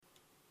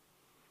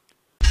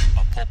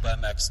Pulp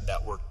MX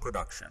Network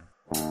production.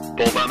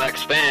 Pulp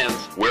MX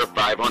fans, we're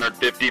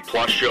 550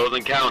 plus shows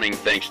and counting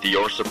thanks to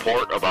your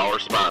support of our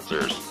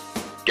sponsors.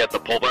 Get the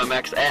Pulp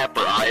MX app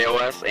for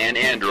iOS and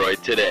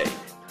Android today.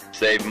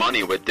 Save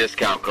money with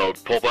discount code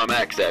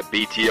PulpMX at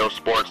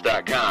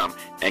BTOsports.com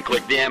and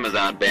click the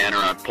Amazon banner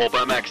on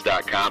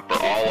PulpMX.com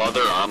for all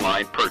other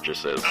online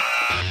purchases.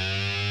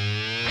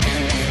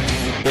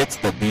 It's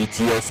the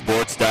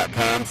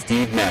BTOsports.com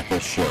Steve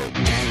Matthes Show,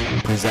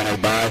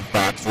 presented by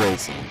Fox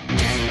Racing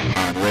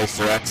on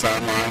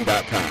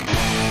RacerXOnline.com.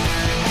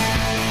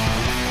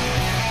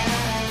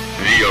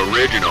 The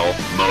original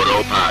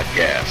Moto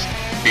Podcast,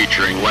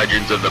 featuring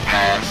legends of the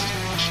past,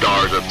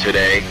 stars of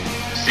today,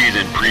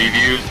 season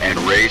previews and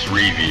race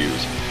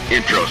reviews,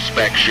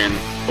 introspection,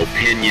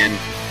 opinion,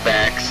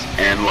 facts,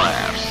 and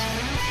laughs.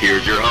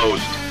 Here's your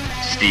host,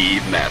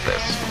 Steve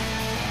Matthes.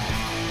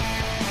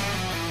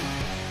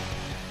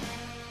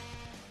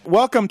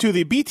 Welcome to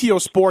the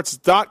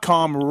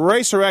BTOsports.com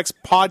RacerX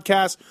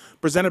podcast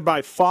presented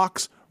by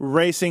Fox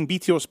Racing.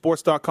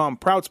 BTOsports.com,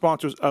 proud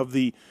sponsors of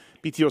the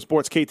BTO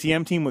Sports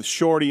KTM team with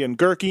Shorty and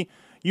Gurkey.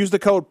 Use the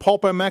code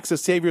PulpMX to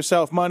save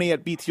yourself money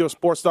at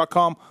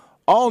BTOsports.com.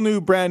 All new,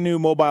 brand new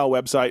mobile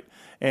website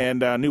and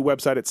new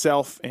website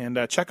itself. And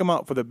check them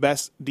out for the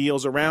best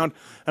deals around.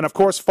 And, of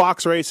course,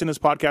 Fox Racing, this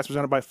podcast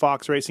presented by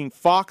Fox Racing,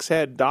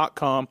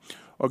 foxhead.com,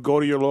 or go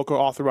to your local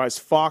authorized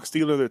Fox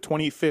dealer. Their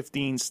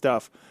 2015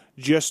 stuff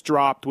just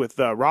dropped with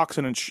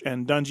Roxon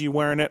and Dungy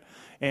wearing it.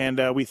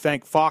 And we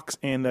thank Fox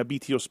and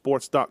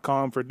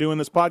BTOsports.com for doing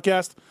this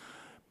podcast,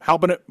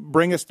 helping it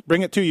bring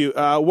it to you.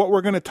 What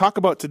we're going to talk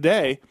about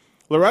today,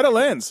 Loretta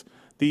Lynns,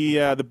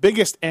 the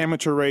biggest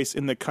amateur race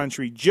in the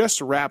country,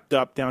 just wrapped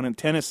up down in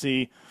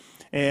Tennessee.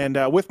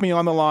 And with me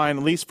on the line,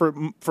 at least for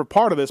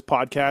part of this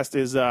podcast,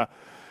 is the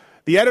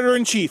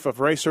editor-in-chief of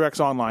RacerX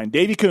Online,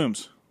 Davey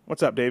Coombs.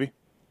 What's up, Davey?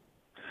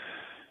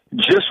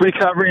 Just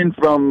recovering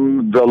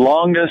from the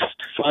longest,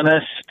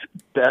 funnest,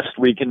 best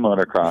week in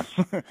motocross.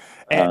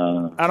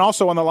 and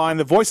also on the line,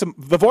 the voice of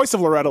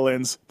Loretta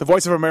Lynns, the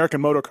voice of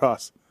American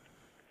motocross.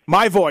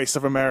 My voice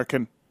of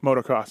American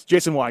motocross,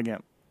 Jason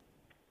Wygant.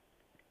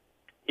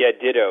 Yeah,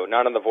 ditto.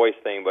 Not on the voice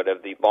thing, but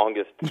of the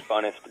longest,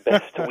 funnest,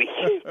 best week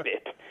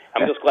bit.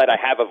 I'm just glad I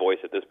have a voice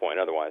at this point,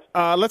 otherwise.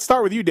 Let's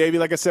start with you, Davey.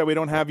 Like I said, we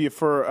don't have you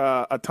for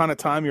a ton of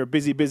time. You're a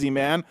busy, busy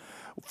man.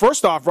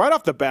 First off, right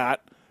off the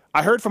bat,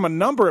 I heard from a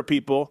number of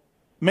people,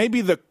 maybe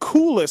the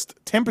coolest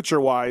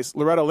temperature-wise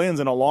Loretta Lynns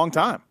in a long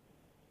time.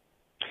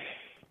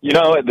 You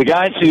know, the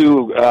guys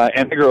who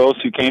and the girls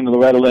who came to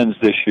Loretta Lynns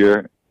this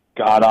year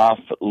got off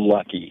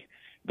lucky.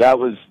 That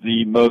was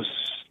the most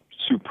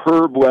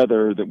superb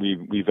weather that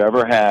we've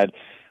ever had.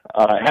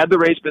 Had the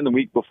race been the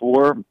week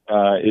before,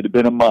 it had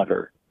been a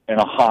mutter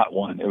and a hot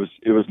one. It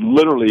was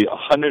literally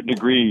 100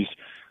 degrees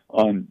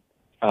on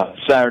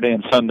Saturday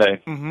and Sunday.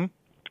 Mm-hmm.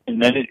 And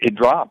then it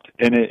dropped,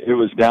 and it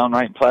was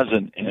downright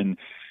pleasant. And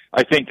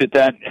I think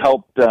that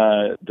helped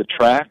the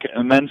track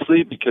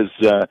immensely because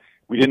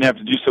we didn't have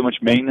to do so much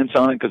maintenance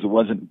on it because it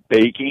wasn't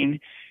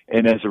baking.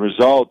 And as a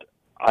result,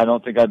 I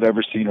don't think I've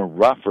ever seen a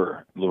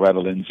rougher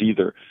Loretta Lynns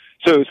either.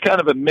 So it was kind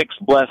of a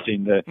mixed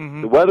blessing.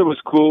 The weather was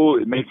cool.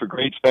 It made for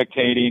great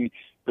spectating,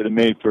 but it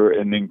made for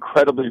an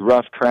incredibly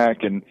rough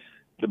track. And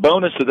the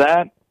bonus of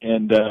that,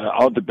 and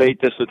I'll debate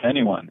this with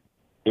anyone,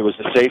 it was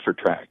a safer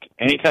track.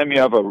 Anytime you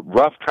have a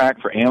rough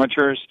track for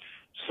amateurs,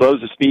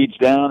 slows the speeds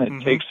down,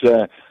 it takes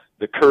the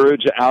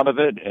courage out of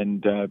it,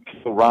 and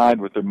people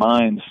ride with their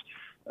minds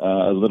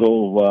a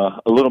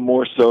little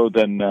more so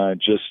than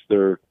just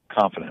their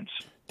confidence.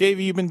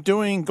 Davey, you've been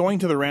going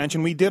to the ranch,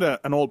 and we did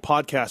an old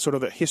podcast, sort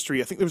of a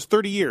history. I think it was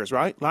 30 years,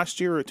 right? Last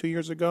year or 2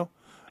 years ago?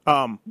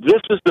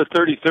 This was the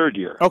 33rd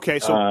year. Okay,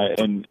 so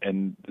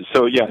and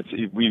so yeah,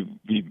 we've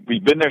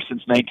been there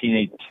since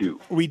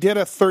 1982. We did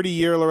a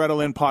 30-year Loretta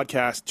Lynn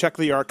podcast. Check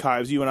the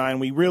archives, you and I, and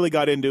we really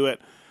got into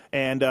it,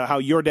 and how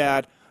your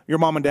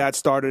mom and dad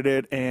started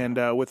it, and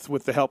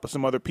with the help of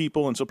some other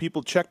people, and so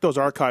people check those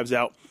archives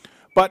out.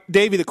 But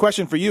Davey, the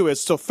question for you is: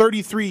 so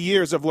 33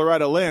 years of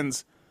Loretta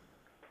Lynns.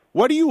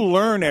 What do you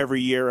learn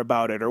every year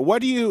about it, or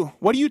what do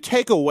you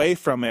take away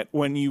from it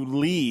when you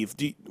leave?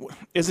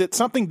 Is it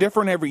something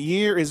different every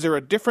year? Is there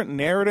a different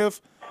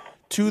narrative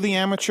to the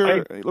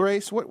amateur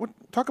race? What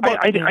talk about?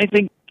 I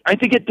think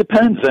it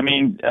depends. I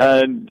mean,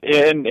 the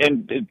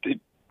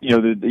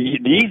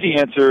easy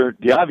answer,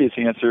 the obvious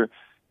answer,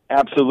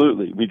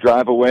 absolutely. We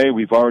drive away.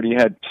 We've already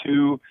had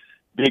 2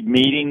 big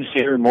meetings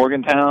here in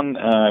Morgantown.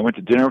 I went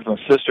to dinner with my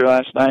sister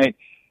last night,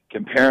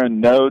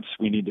 comparing notes.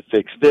 We need to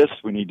fix this.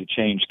 We need to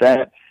change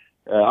that.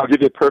 I'll give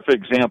you a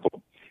perfect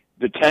example.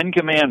 The 10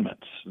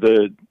 Commandments,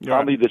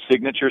 probably the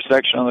signature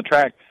section on the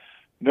track,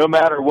 no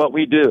matter what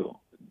we do,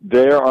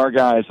 there are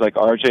guys like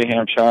R.J.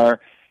 Hampshire,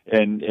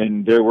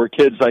 and there were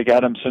kids like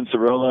Adam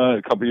Cincerola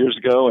a couple years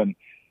ago, and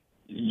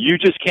you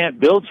just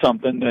can't build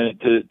something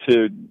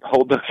to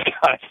hold those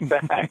guys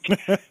back.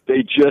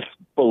 They just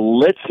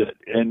blitz it.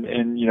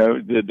 And you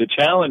know, the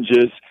challenge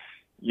is,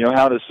 you know,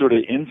 how to sort of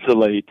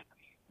insulate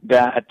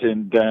that.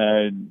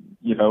 And,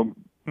 you know,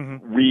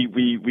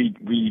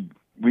 we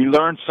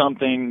learned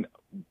something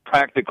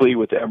practically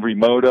with every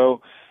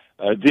moto.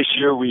 This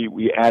year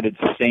we added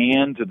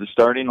sand to the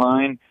starting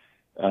line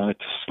to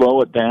slow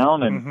it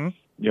down, and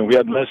we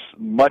had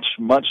much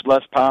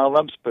less pile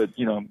ups, but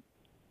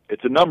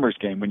it's a numbers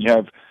game when you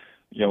have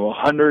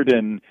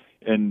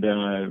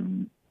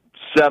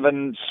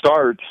 107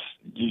 starts,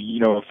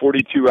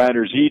 42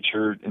 riders each,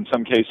 or in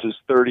some cases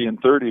 30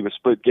 and 30 with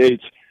split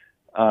gates.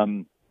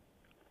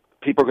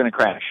 People are going to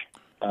crash.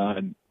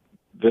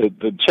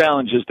 The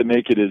challenge is to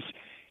make it as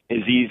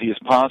easy as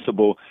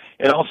possible.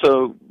 And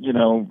also,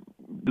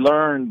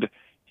 learned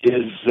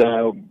is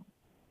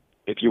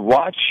if you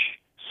watch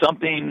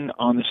something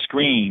on the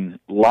screen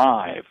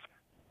live,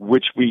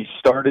 which we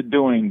started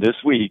doing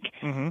this week,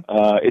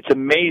 it's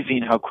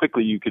amazing how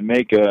quickly you can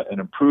make an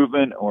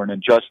improvement or an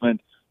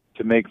adjustment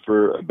to make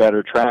for a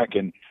better track.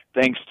 And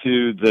thanks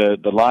to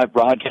the live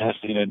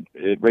broadcasting at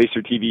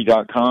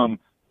racertv.com,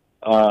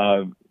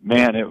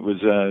 man,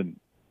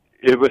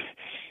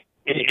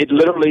 it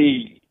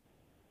literally,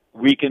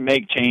 we can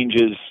make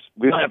changes.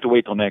 We don't have to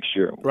wait till next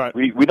year. Right.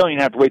 We don't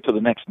even have to wait till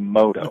the next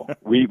moto.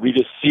 we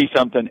just see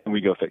something and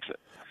we go fix it.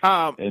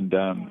 Let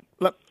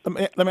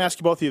me ask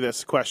you both of you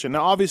this question.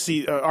 Now,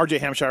 obviously, R.J.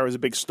 Hampshire was a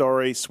big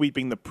story,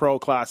 sweeping the pro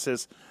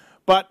classes.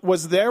 But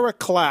was there a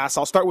class,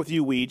 I'll start with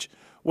you, Weege,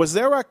 was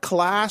there a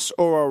class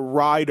or a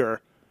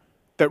rider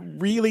that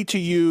really to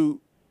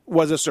you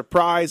was a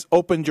surprise,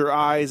 opened your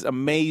eyes,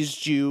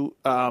 amazed you?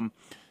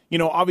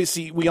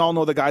 Obviously, we all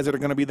know the guys that are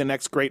going to be the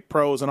next great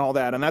pros and all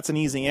that, and that's an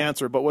easy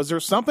answer. But was there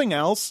something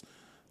else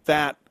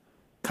that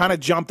kind of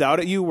jumped out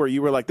at you where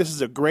you were like, this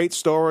is a great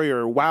story,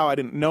 or wow, I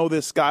didn't know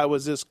this guy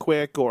was this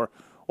quick, or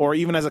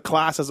even as a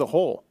class as a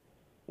whole?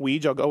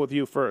 Weege, I'll go with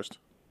you first.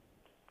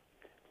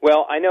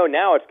 Well, I know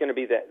now it's going to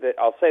be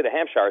I'll say the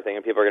Hampshire thing,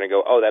 and people are going to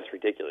go, oh, that's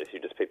ridiculous. You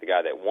just picked the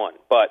guy that won.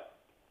 But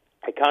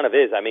it kind of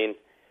is. I mean,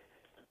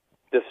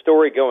 the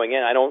story going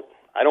in, I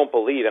don't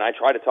believe, and I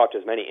try to talk to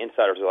as many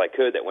insiders as I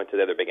could that went to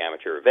the other big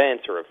amateur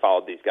events or have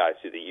followed these guys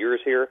through the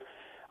years here.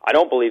 I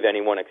don't believe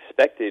anyone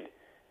expected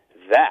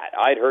that.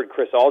 I'd heard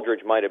Chris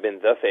Aldridge might have been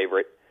the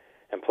favorite,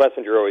 and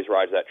Plessinger always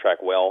rides that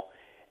track well.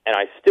 And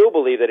I still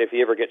believe that if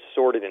he ever gets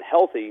sorted and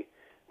healthy,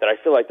 that I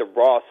feel like the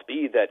raw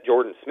speed that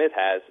Jordan Smith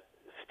has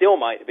still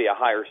might be a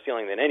higher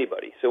ceiling than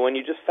anybody. So when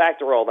you just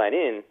factor all that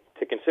in,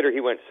 to consider he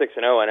went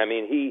 6-0, and I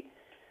mean,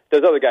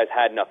 those other guys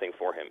had nothing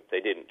for him. They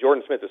didn't.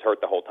 Jordan Smith was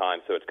hurt the whole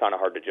time, so it's kind of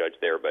hard to judge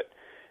there, but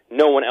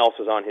no one else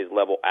was on his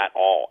level at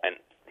all. And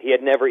he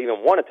had never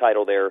even won a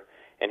title there,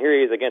 and here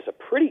he is against a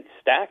pretty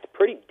stacked,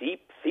 pretty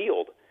deep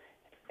field.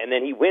 And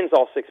then he wins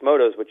all 6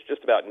 motos, which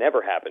just about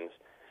never happens.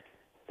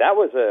 That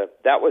was a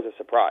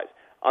surprise.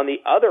 On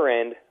the other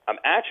end, I'm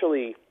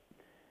actually,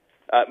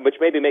 which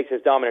maybe makes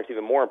his dominance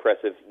even more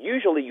impressive,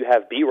 usually you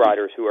have B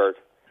riders who are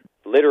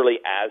literally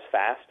as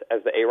fast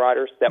as the A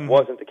riders. That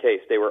wasn't the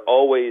case. They were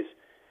always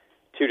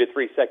 2 to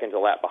 3 seconds a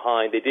lap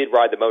behind. They did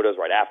ride the motos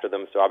right after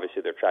them, so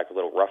obviously their track's a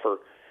little rougher.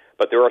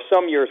 But there are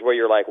some years where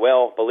you're like,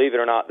 well, believe it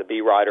or not, the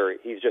B rider,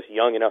 he's just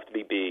young enough to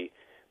be B,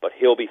 but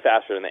he'll be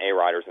faster than the A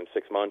riders in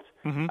 6 months.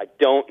 I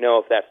don't know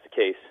if that's the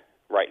case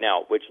right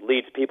now, which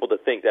leads people to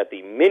think that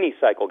the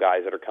mini-cycle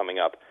guys that are coming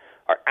up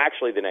are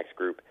actually the next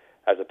group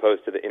as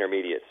opposed to the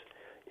intermediates,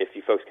 if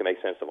you folks can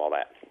make sense of all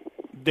that.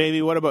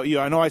 Davey, what about you?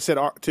 I know I said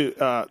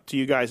to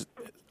you guys,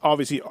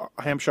 obviously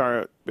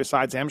Hampshire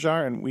besides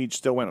Hampshire, and we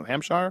still went with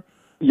Hampshire.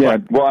 Yeah,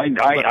 well,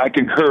 I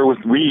concur with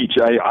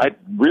Weege. I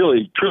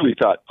really, truly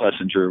thought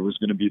Plessinger was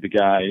going to be the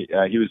guy.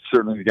 He was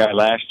certainly the guy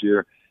last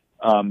year.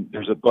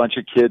 There's a bunch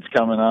of kids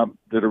coming up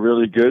that are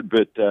really good,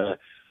 but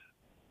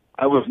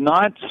I was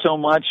not so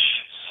much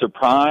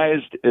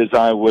surprised as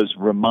I was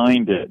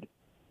reminded.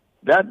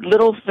 That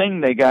little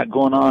thing they got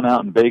going on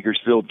out in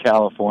Bakersfield,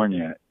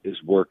 California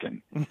is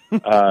working.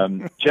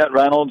 Chet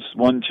Reynolds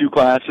won 2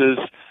 classes.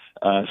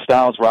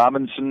 Styles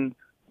Robinson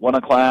won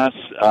a class.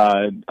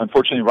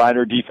 Unfortunately,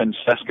 Ryder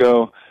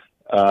DiFrancesco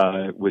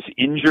was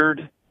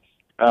injured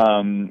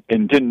and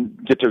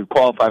didn't get to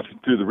qualify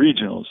through the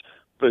regionals.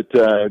 But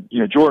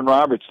Jordan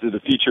Roberts did a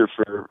feature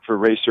for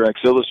Racer X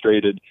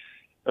Illustrated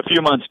a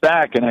few months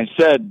back, and I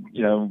said,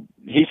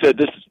 he said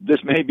this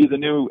may be the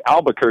new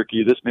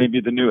Albuquerque, this may be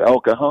the new El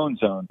Cajon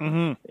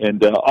zone,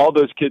 and all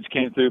those kids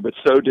came through, but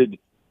so did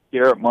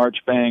Garrett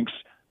Marchbanks,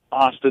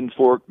 Austin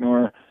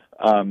Faulkner.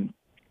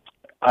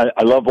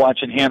 I love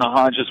watching Hannah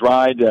Hodges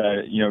ride.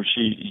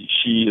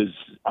 She is,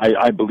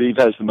 I believe,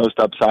 has the most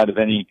upside of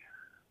any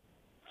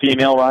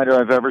female rider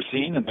I've ever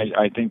seen, and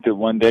I think that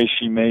one day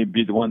she may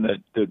be the one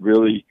that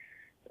really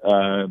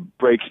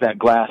breaks that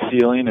glass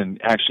ceiling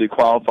and actually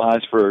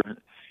qualifies for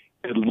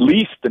at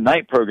least the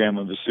night program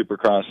of the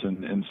Supercross,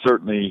 and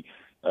certainly,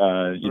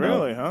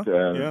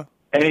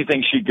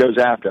 anything she goes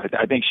after.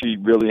 I think she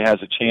really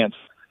has a chance.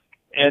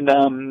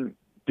 And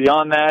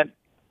beyond that,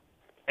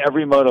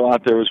 every moto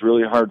out there was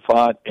really hard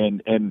fought,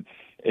 and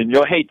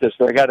you'll hate this,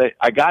 but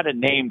I got a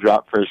name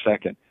drop for a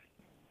second.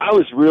 I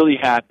was really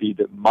happy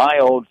that my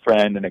old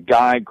friend and a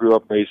guy I grew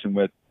up racing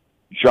with,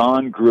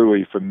 John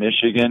Gruey from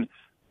Michigan,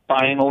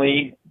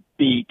 finally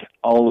beat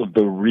all of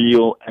the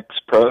real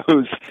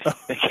ex-pros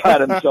and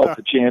got himself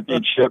a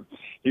championship.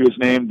 he was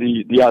named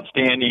the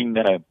outstanding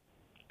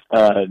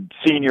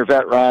senior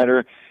vet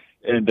rider.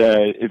 And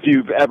if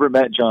you've ever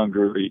met John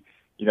Groovy,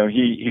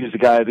 he's the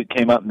guy that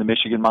came up in the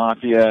Michigan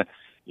Mafia.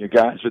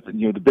 Guys with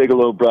the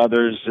Bigelow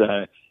brothers,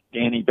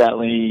 Danny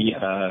Bentley,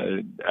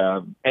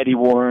 Eddie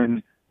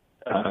Warren,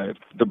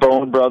 the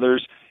Bowen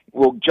brothers.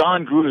 Well,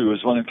 John Groovy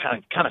was one that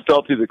kind of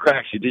fell through the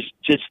cracks. He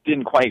just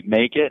didn't quite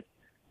make it.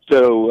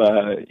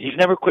 So he's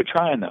never quit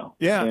trying, though.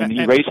 Yeah, and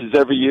he races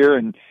every year,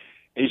 and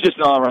he's just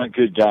an all-around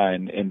good guy.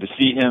 And to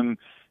see him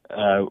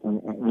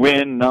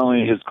win not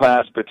only his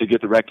class, but to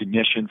get the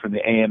recognition from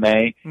the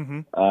AMA,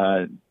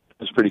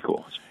 was pretty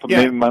cool.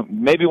 Yeah.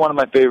 Maybe one of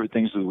my favorite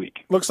things of the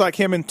week. Looks like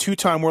him and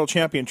two-time world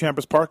champion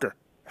Champus Parker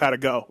had to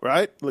go,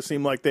 right? It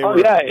seemed like they were. Oh,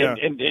 yeah.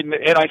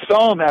 And I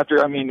saw him after,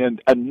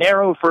 a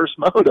narrow first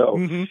moto,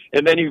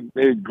 and then he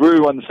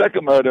grew on the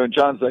second moto, and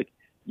John's like,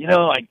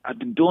 I've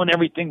been doing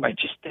everything, but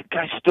that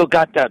guy still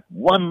got that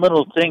one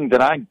little thing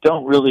that I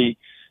don't really.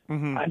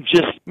 I'm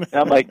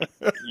like,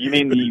 you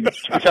mean the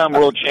two-time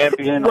world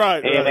champion,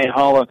 right, AMA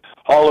Hall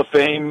of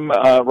Fame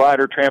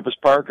rider Trampus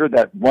Parker,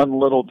 that one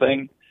little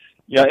thing?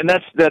 Yeah, and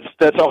that's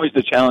always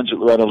the challenge at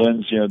Loretta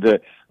Lynns,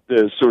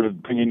 the sort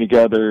of bringing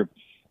together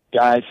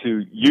guys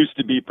who used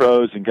to be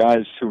pros and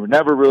guys who were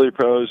never really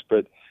pros,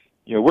 but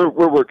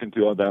we're working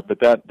through all that. But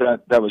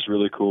that was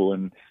really cool,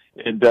 and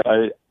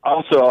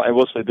also I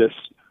will say this: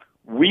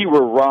 we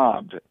were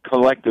robbed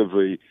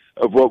collectively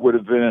of what would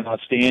have been an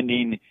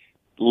outstanding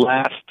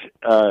last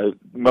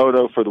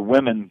moto for the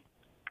women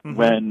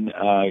when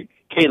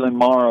Caitlin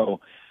Morrow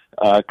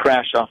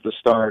crashed off the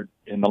start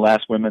in the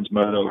last women's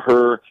moto.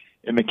 Her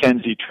and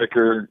Mackenzie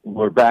Tricker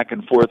were back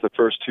and forth the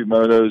first two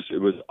motos. It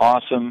was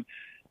awesome.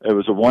 It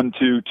was a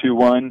 1-2,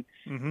 2-1,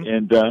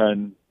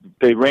 and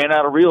they ran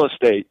out of real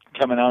estate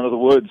coming out of the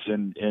woods,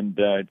 and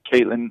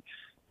Caitlin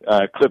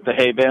clipped the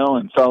hay bale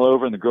and fell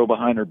over, and the girl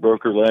behind her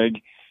broke her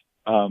leg.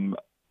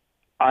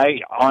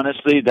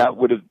 Honestly, that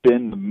would have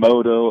been the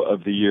moto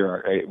of the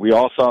year. We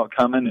all saw it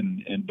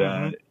coming, and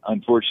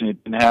unfortunately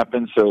it didn't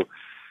happen. So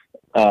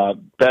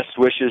best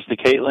wishes to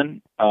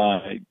Caitlin.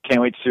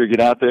 Can't wait to see her get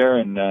out there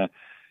and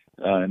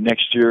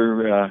next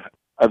year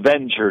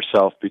avenge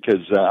herself,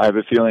 because I have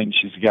a feeling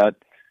she's got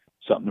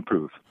something to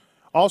prove.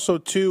 Also,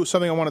 too,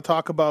 something I want to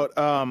talk about,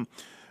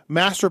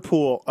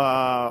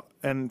 Masterpool,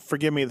 and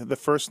forgive me the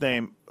first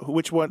name.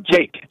 Which one?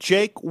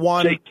 Jake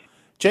won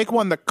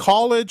the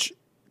college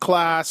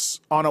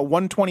class on a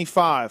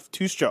 125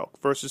 two-stroke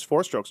versus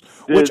four strokes,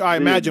 which I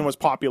imagine was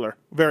popular,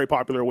 very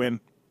popular win.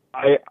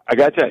 I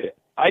got to tell you,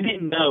 I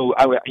didn't know.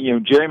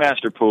 Jerry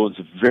Masterpool is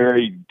a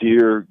very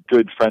dear,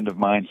 good friend of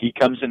mine. He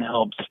comes and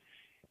helps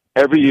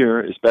every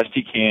year as best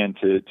he can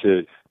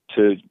to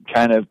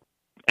kind of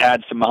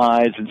add some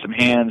eyes and some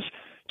hands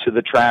to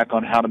the track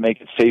on how to make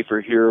it safer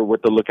here,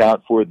 what to look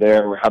out for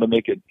there, or how to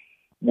make it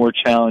more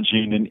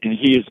challenging. And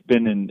he has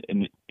been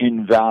an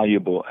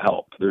invaluable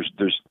help. There's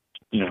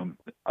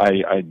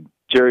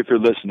Jerry, if you're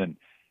listening,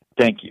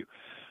 thank you.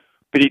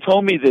 But he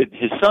told me that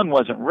his son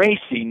wasn't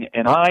racing,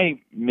 and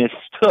I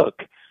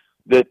mistook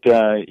that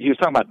he was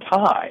talking about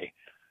Ty,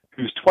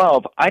 who's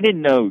 12. I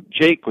didn't know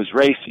Jake was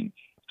racing.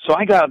 So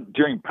I got up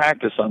during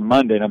practice on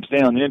Monday, and I'm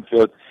standing on the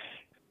infield.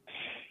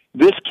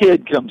 This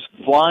kid comes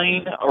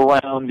flying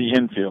around the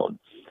infield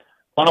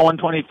on a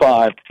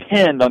 125,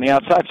 pinned on the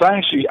outside. So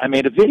I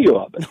made a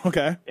video of it.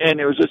 Okay. And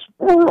it was just,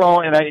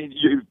 and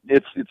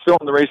it's still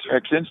on the Racer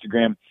X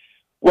Instagram.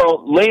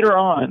 Well, later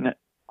on,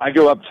 I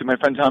go up to my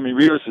friend Tommy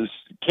Rios'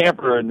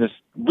 camper, and this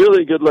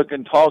really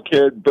good-looking, tall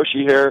kid,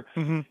 bushy hair,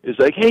 is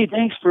like, "Hey,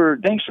 thanks for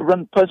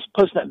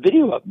posting that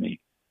video of me."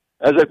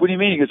 I was like, "What do you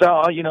mean?" He goes,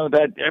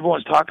 that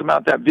everyone's talking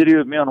about that video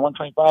of me on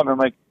 125. And I'm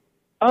like,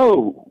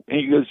 "Oh,"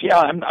 and he goes, "Yeah,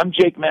 I'm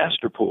Jake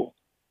Masterpool."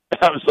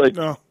 And I was like,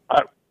 "Oh,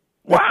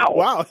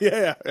 wow,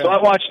 yeah." So I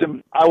watched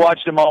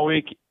him all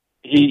week.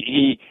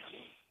 He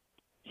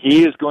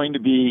is going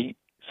to be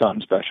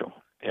something special.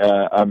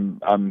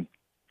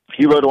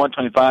 He rode a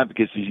 125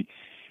 because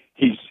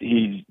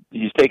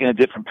he's taken a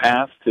different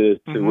path to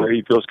where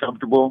he feels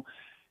comfortable,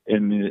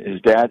 and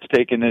his dad's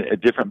taken a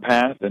different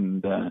path.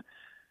 And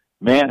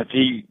man,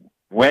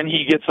 when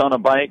he gets on a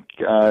bike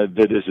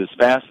that is as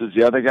fast as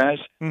the other guys,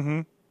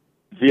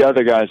 the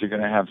other guys are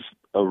going to have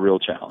a real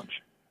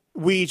challenge.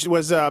 Weege,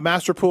 was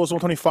Masterpool's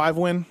 125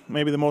 win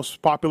maybe the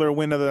most popular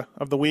win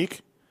of the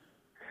week?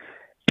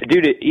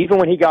 Dude, even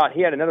when he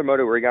had another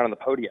moto where he got on the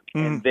podium,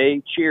 and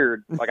they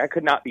cheered, like I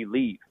could not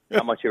believe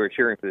how much they were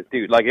cheering for this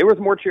dude. Like, it was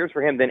more cheers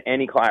for him than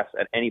any class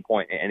at any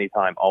point at any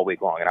time all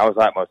week long, and I was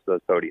at most of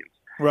those podiums.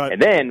 Right.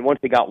 And then once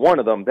he got one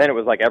of them, then it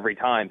was like every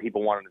time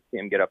people wanted to see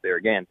him get up there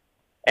again.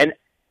 And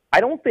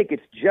I don't think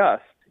it's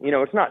just,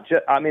 it's not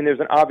just, there's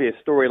an obvious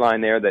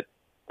storyline there that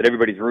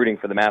everybody's rooting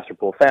for the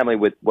Masterpool family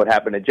with what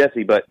happened to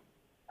Jesse, but,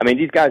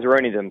 these guys are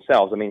owning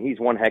themselves. He's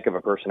one heck of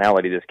a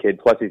personality, this kid,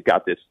 plus he's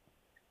got this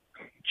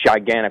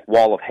gigantic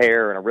wall of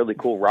hair and a really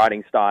cool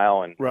riding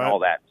style and all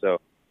that. So,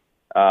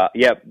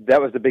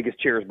 that was the biggest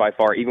cheers by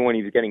far, even when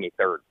he was getting a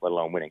third, let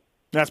alone winning.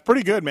 That's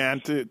pretty good,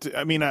 man.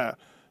 On a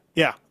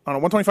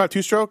 125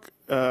 two-stroke,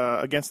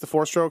 against the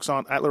four strokes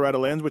at Loretta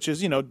Lynns, which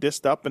is,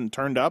 disced up and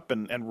turned up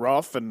and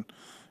rough. And,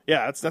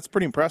 yeah, that's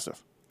pretty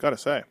impressive, got to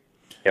say.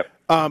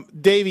 Yep.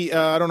 Davey,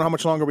 I don't know how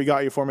much longer we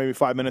got you for, maybe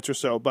 5 minutes or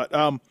so, but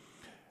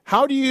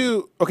how do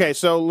you – okay,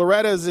 so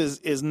Loretta's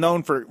is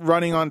known for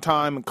running on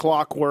time and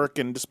clockwork,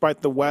 and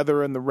despite the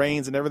weather and the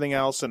rains and everything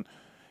else, and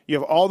you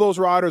have all those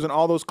riders and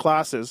all those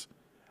classes.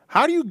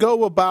 How do you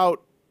go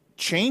about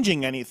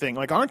changing anything?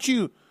 Like,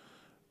 isn't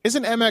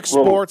MX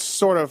Sports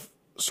sort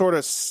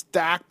of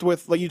stacked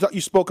with, like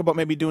you spoke about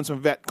maybe doing some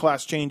vet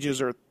class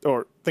changes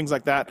or things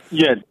like that?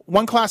 Yeah.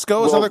 One class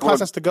goes, other class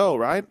has to go,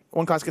 right?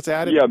 One class gets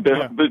added? Yeah,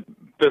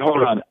 but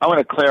hold on. I want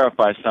to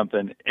clarify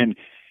something. And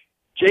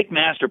Jake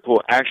Masterpool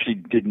actually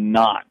did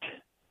not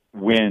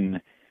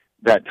win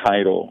that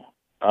title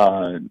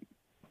on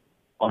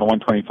a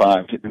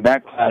 125. In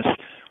that class,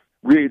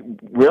 where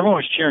everyone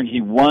was cheering,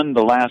 he won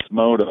the last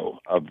moto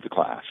of the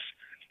class.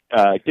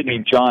 A kid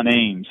named John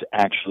Ames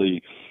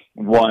actually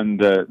won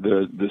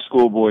the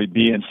schoolboy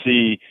B and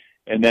C,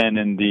 and then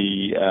in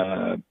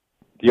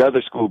the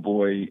other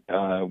schoolboy,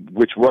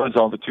 which was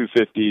all the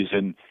 250s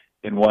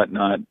and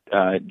whatnot,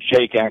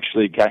 Jake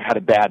actually had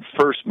a bad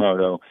first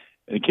moto,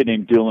 and a kid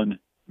named Dylan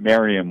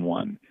Merriam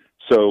won.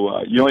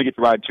 So you only get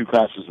to ride two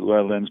classes at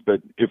Loretta Lynns,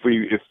 but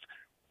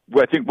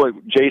I think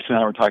what Jason and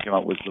I were talking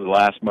about was the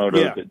last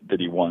moto that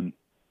he won.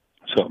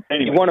 So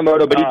anyway, he won a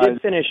moto, but he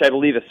did finish, I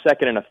believe, a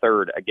second and a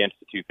third against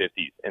the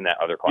 250s in that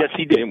other class. Yes,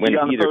 he did. He didn't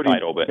win either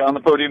title, but he got on the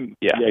podium.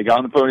 Yeah, he got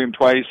on the podium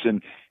twice,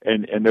 and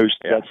those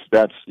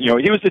that's he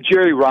was the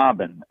Jerry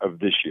Robin of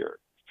this year.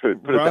 Put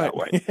it that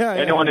way. Yeah,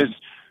 anyone who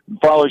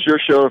follows your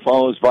show or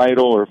follows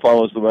Vital or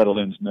follows the Loretta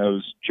Lynns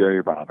knows Jerry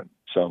Robin.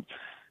 So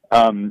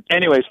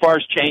anyway, as far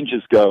as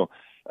changes go,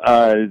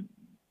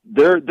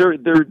 there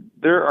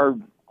are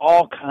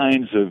all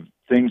kinds of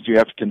things you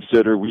have to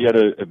consider. We had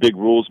a big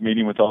rules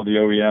meeting with all the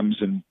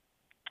OEMs, and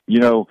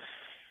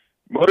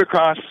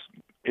motocross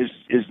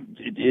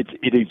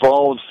it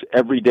evolves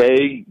every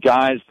day.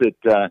 Guys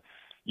that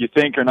you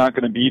think are not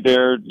going to be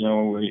there,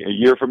 a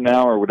year from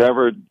now or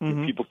whatever,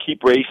 people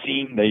keep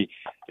racing. They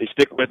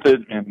stick with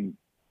it, and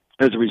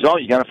as a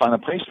result, you got to find a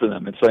place for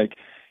them. It's like,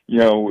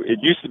 it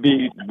used to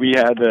be we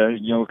had a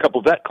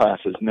couple vet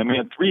classes, and then we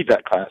had 3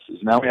 vet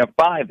classes. Now we have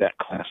 5 vet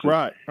classes.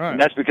 Right. And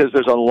that's because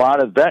there's a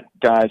lot of vet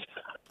guys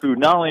who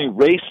not only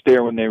raced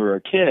there when they were a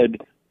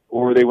kid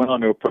or they went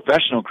on to a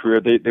professional career,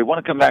 they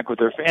want to come back with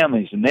their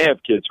families, and they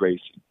have kids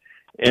racing.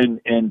 And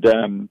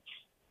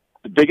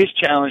the biggest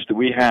challenge that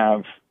we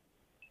have,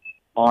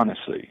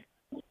 honestly,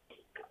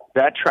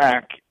 that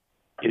track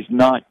is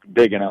not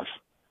big enough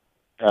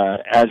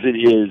as it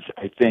is,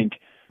 I think,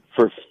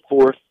 for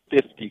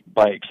 450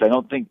 bikes. I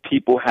don't think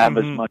people have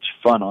as much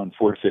fun on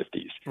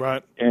 450s.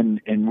 Right.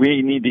 And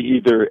we need to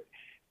either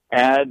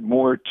add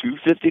more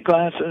 250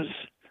 classes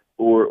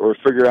or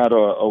figure out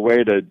a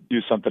way to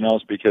do something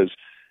else, because,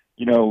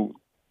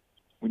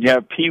 when you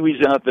have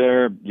peewees out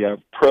there, you have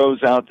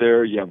pros out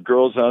there, you have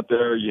girls out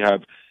there, you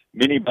have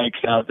mini bikes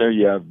out there,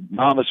 you have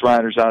novice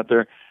riders out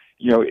there,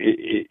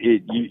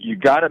 you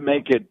got to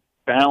make it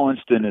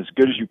balanced and as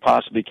good as you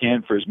possibly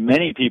can for as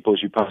many people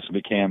as you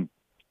possibly can.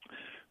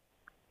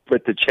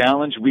 But the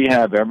challenge we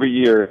have every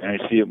year,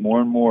 and I see it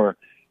more and more,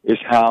 is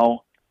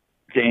how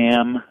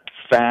damn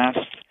fast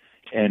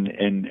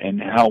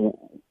and how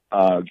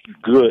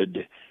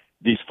good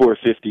these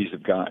 450s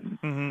have gotten.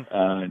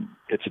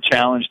 It's a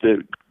challenge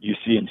that you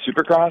see in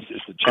Supercross.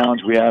 It's a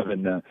challenge we have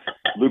in the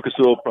Lucas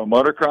Oil Pro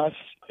Motocross.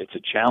 It's a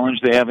challenge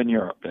they have in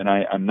Europe, and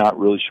I'm not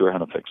really sure how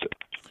to fix it.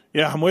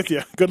 Yeah, I'm with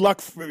you. Good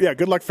luck. Yeah,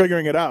 good luck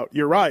figuring it out.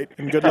 You're right,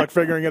 and good luck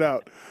figuring it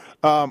out.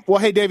 Well,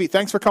 hey, Davey,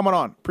 thanks for coming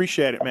on.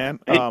 Appreciate it, man.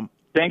 Hey,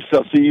 thanks.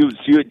 I'll see you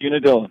at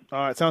Unadilla. All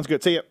right, sounds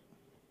good. See you.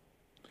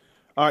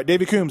 All right,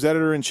 Davey Coombs,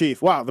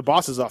 editor-in-chief. Wow, the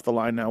boss is off the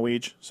line now,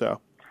 Weege. So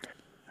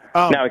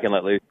now we can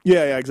let loose.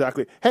 Yeah,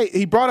 exactly. Hey,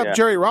 he brought up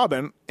Jerry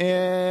Robin,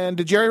 and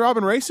did Jerry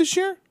Robin race this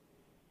year?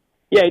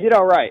 Yeah, he did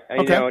all right.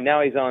 Okay.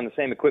 Now he's on the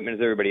same equipment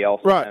as everybody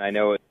else. Right. And I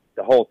know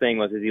the whole thing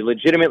was, is he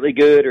legitimately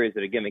good or is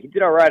it a gimmick? He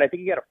did all right. I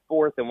think he got a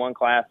 4th in one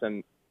class,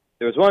 and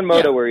there was one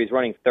moto where he's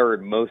running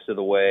 3rd most of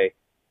the way.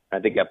 I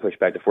think got pushed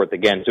back to 4th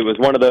again. So it was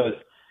one of those,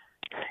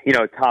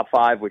 top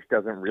 5, which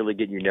doesn't really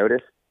get you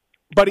noticed.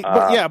 But he's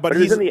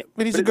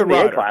a good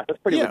rider. A-class. That's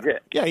pretty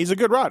legit. Yeah, he's a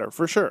good rider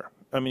for sure.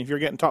 I mean, if you're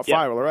getting top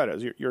 5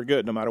 Lorettas, you're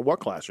good no matter what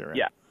class you're in.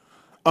 Yeah.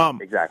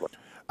 Exactly.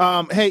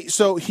 Hey,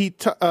 so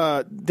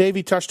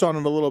Davey touched on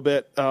it a little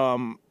bit.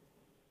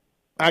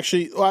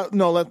 Actually,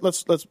 no.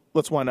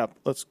 Let's wind up.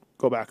 Let's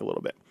go back a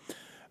little bit.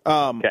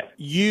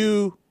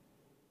 Okay.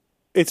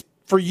 It's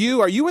for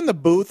you. Are you in the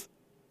booth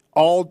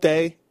all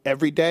day,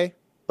 every day?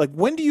 Like,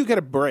 when do you get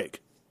a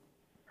break?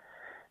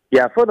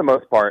 Yeah, for the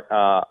most part,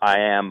 I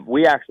am.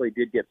 We actually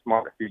did get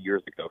smart a few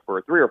years ago.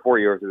 For 3 or 4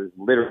 years, it was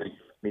literally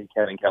me,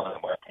 Kevin, Kellen,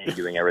 and Wes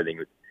doing everything.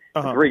 It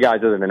was 3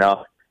 guys other than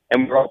us,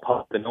 and we were all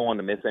pumped and no one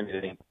to miss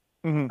anything.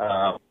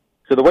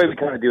 So the way we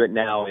kind of do it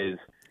now is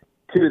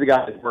 2 of the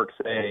guys work,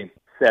 say,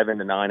 7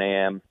 to 9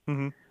 a.m.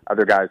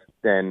 Other guys,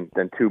 then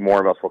 2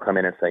 more of us will come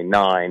in and say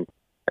 9, and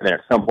then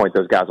at some point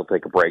those guys will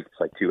take a break. It's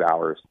like 2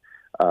 hours.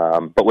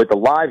 But with the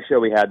live show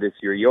we had this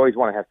year, you always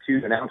want to have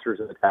 2 announcers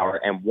in the tower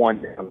and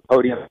 1 on the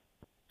podium.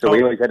 So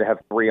we always had to have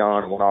 3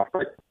 on and 1 off.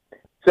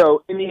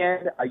 So in the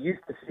end, I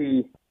used to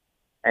see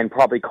and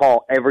probably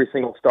call every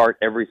single start,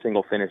 every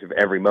single finish of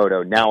every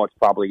moto. Now it's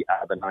probably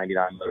out of the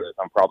 99 motos,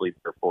 I'm probably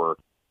there for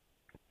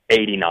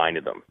 89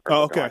 of them.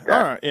 Oh, okay. Like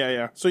all right.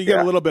 Yeah. So you get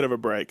a little bit of a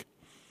break.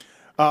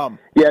 Yeah,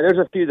 there's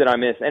a few that I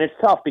miss. And it's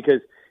tough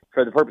because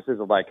for the purposes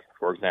of, like,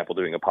 for example,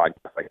 doing a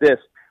podcast like this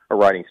or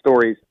writing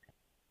stories,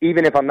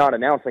 even if I'm not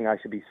announcing, I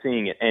should be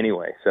seeing it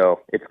anyway.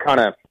 So it's kind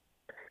of,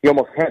 you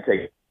almost can't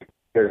take it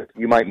because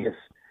you might miss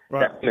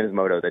that women's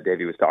moto that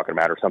Davey was talking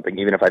about or something,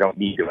 even if I don't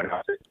need to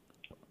announce it.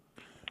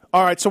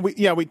 All right, so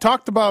we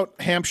talked about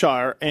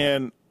Hampshire,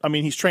 and I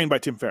mean he's trained by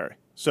Tim Ferry,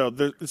 so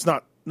it's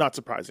not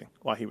surprising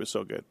why he was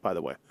so good, by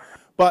the way.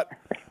 But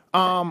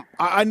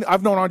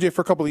I've known RJ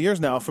for a couple of years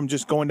now from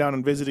just going down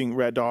and visiting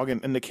Red Dog,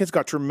 and the kid's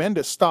got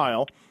tremendous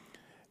style.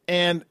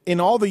 And in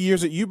all the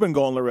years that you've been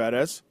going,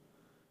 Loretta's,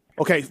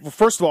 okay, well,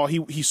 first of all,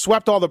 he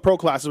swept all the pro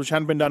classes, which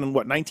hadn't been done in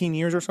 19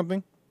 years or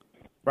something,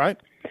 right?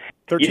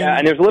 13? Yeah,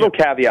 and there's a little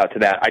caveat to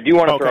that. I do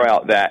want to throw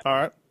out that. All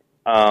right.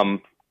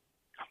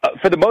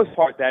 For the most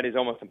part, that is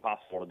almost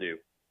impossible to do.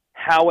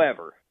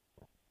 However,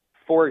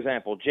 for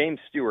example, James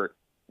Stewart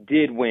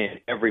did win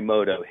every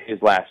moto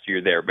his last year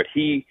there, but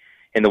he,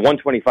 in the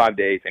 125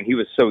 days, and he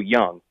was so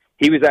young,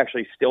 he was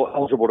actually still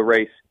eligible to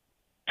race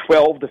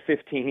 12 to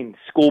 15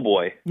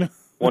 schoolboy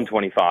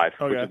 125,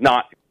 which is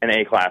not an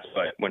A class,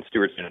 but when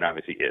Stewart's in it,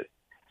 obviously is.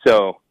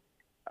 So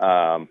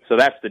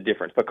that's the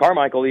difference. But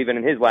Carmichael, even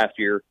in his last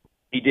year,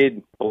 he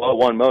did below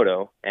 1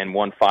 moto and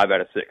won 5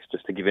 out of 6,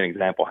 just to give you an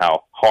example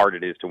how hard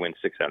it is to win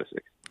 6 out of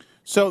 6.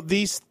 So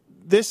this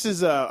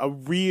is a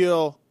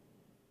real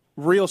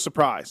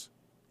surprise,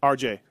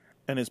 RJ,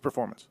 and his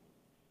performance.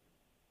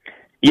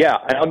 Yeah,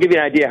 and I'll give you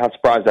an idea how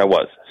surprised I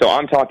was. So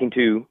I'm talking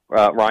to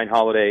Ryan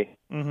Holiday,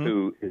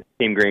 who is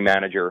Team Green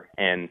manager,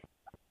 and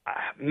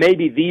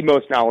maybe the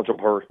most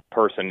knowledgeable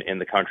person in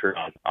the country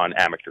on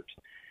amateurs.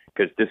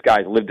 Because this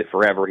guy's lived it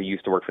forever. He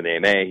used to work for the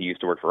AMA. He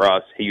used to work for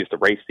us. He used to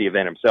race the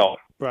event himself.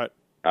 Right.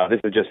 This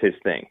is just his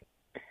thing.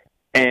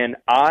 And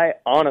I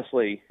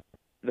honestly,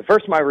 the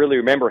first time I really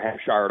remember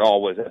Hampshire at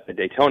all was at the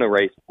Daytona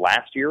race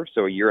last year,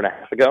 so a year and a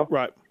half ago.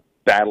 Right.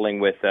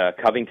 Battling with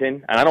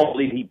Covington. And I don't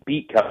believe he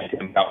beat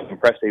Covington. I was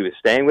impressed that he was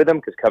staying with him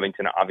because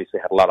Covington obviously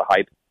had a lot of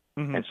hype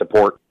and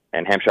support,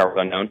 and Hampshire was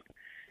unknown.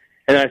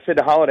 And then I said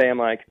to Holiday, I'm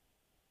like,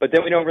 but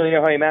then we don't really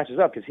know how he matches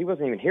up because he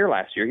wasn't even here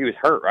last year. He was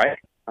hurt, right?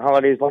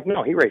 Holiday's like,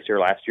 no, he raced here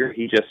last year.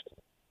 He just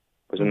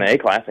was in the A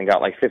class and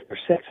got like 5th or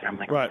 6th. And I'm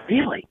like,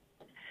 really?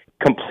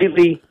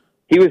 Completely,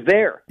 he was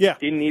there. Yeah.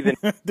 Didn't even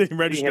didn't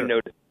register. Him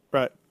notice.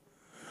 Right.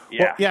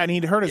 Yeah. Well, yeah, and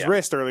he'd hurt his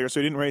wrist earlier, so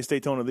he didn't race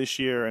Daytona this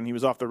year, and he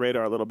was off the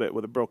radar a little bit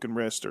with a broken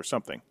wrist or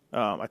something.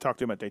 I talked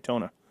to him at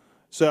Daytona.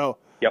 So,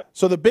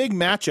 So the big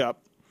matchup,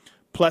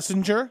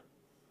 Plessinger,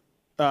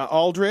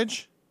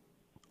 Aldridge,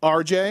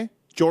 RJ,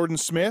 Jordan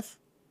Smith.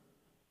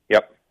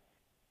 Yep.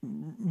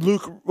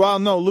 Luke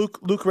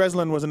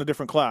Reslin was in a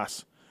different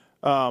class.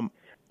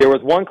 There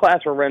was one class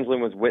where Reslin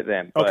was with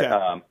them.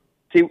 But,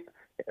 see,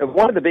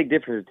 one of the big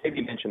differences,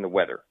 Davey mentioned the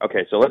weather.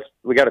 Okay, so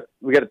we got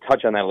to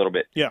touch on that a little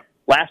bit. Yeah.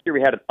 Last year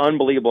we had an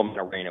unbelievable amount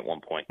of rain at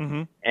one point.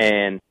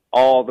 And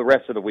all the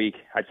rest of the week,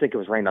 I think it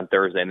was rained on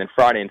Thursday, and then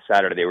Friday and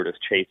Saturday they were just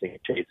chasing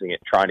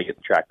it, trying to get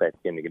the track back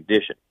into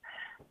condition.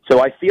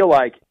 So I feel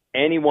like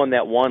anyone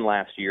that won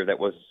last year that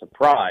was a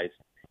surprise,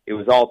 it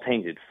was all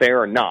tainted,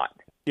 fair or not.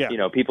 Yeah. You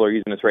know, people are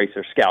using this race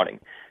for scouting.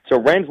 So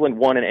Reslin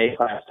won an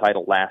A-class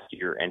title last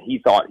year, and he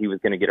thought he was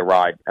going to get a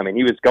ride. I mean,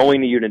 he was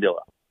going to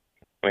Unadilla.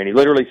 I mean, he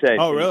literally said,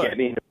 "Oh, really? Get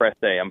me into press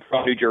day. I'm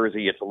from New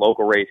Jersey. It's a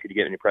local race. Could you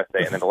get me into press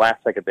day?" And then the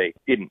last second they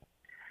didn't.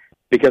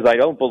 Because I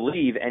don't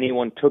believe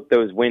anyone took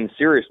those wins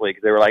seriously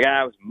because they were like, it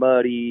was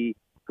muddy.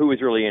 Who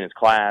was really in his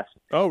class?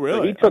 Oh, really?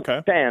 So he took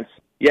the chance.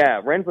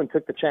 Yeah, Reslin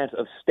took the chance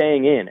of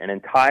staying in an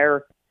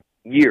entire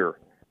year,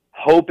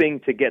 hoping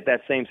to get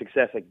that same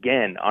success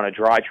again on a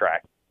dry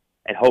track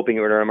and hoping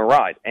it would earn him a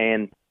ride.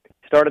 And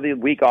started the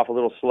week off a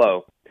little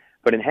slow.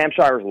 But in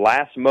Hampshire's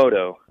last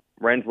moto,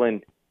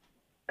 Reslin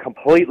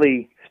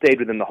completely stayed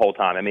with him the whole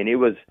time. I mean, it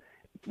was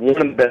one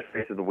of the best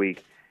races of the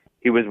week.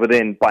 He was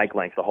within bike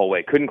length the whole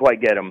way. Couldn't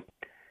quite get him.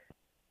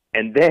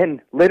 And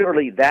then,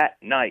 literally that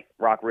night,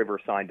 Rock River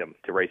signed him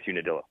to race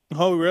Unadilla.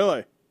 Oh,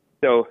 really?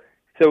 So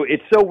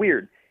it's so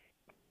weird.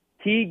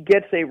 He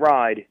gets a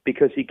ride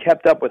because he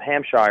kept up with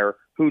Hampshire,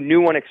 who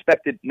no one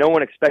expected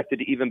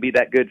to even be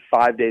that good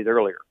 5 days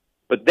earlier.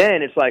 But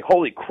then it's like,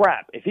 holy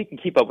crap, if he can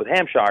keep up with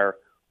Hampshire,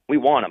 we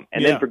want him.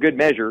 And then for good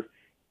measure,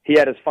 he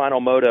had his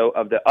final moto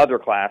of the other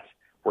class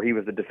where he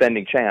was the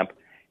defending champ,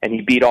 and he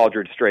beat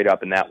Aldridge straight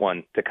up in that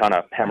one to kind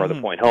of hammer the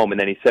point home.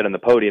 And then he said on the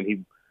podium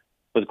he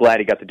was glad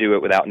he got to do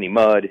it without any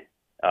mud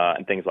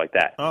and things like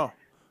that. Oh.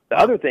 The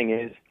other thing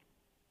is,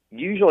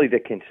 usually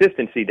the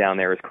consistency down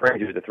there is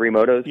crazy with the 3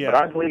 motos, but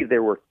I believe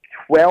there were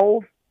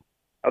 12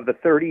 of the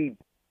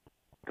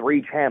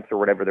 33 champs or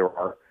whatever there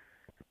were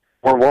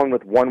won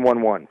with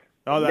 1-1-1.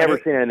 Oh, Never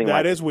seen anything like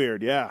that. That is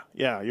weird. Yeah,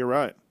 you're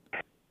right.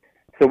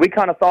 So we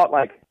kind of thought,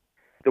 like,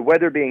 the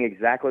weather being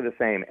exactly the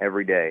same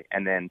every day,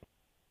 and then,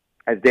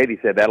 as Davey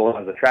said, that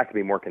allows the track to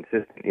be more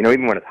consistent.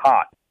 Even when it's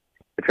hot,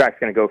 the track's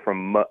going to go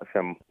from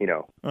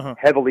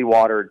heavily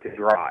watered to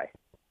dry.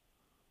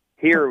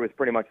 Here it was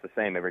pretty much the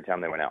same every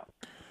time they went out.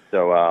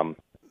 So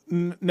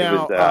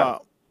now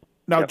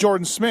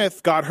Jordan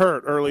Smith got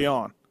hurt early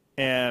on,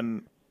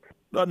 and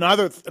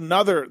another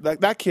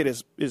that kid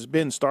has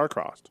been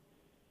star-crossed.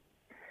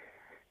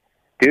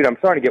 Dude, I'm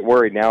starting to get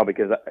worried now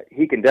because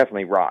he can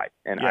definitely ride,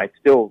 and I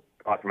still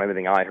thought from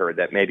everything I heard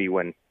that maybe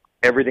when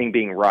everything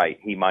being right,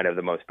 he might have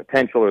the most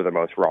potential or the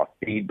most raw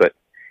speed, but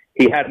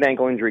he had an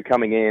ankle injury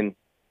coming in.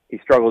 He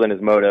struggled in his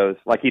motos.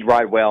 Like, he'd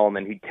ride well, and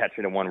then he'd catch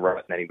it in one rut,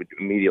 and then he would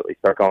immediately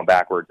start going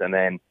backwards. And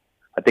then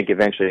I think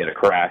eventually he had a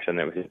crash, and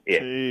it was just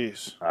it.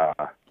 Jeez.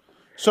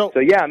 So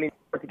yeah, I mean,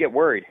 start to get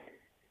worried.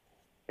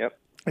 Yep.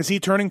 Is he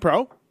turning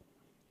pro?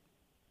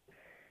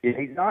 Yeah,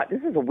 he's not.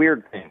 This is a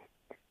weird thing.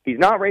 He's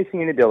not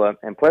racing Unadilla,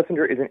 and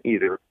Plessinger isn't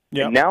either.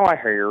 Yep. And now I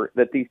hear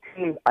that these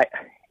teams,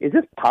 is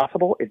this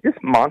possible? Is this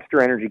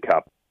Monster Energy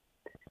Cup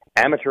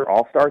amateur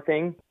all-star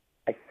thing?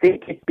 I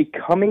think it's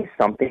becoming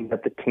something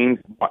that the teams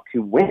want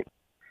to win.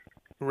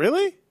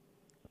 Really?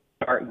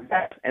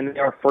 Yes, and they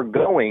are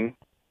forgoing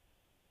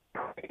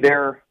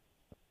their,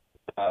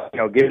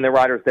 giving their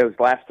riders those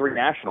last three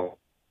nationals.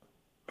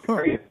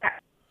 Huh.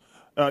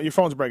 Your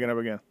phone's breaking up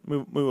again.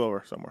 Move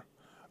over somewhere.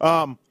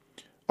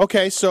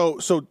 Okay, so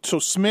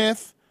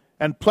Smith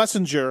and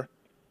Plessinger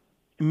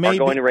are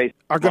going to race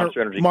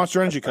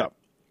Monster Energy Cup.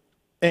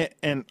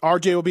 And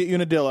RJ will be at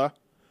Unadilla.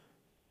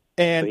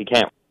 And so he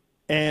can't.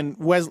 And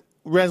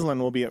Reslin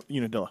will be at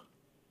Unadilla.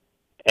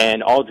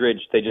 And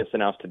Aldridge, they just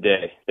announced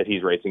today that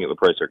he's racing at the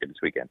Pro Circuit this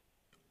weekend.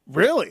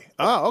 Really?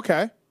 Oh,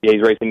 okay. Yeah,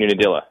 he's racing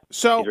Unadilla.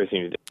 He's racing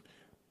Unadilla.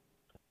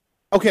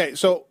 Okay,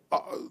 so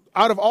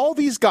out of all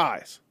these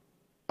guys,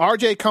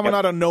 RJ coming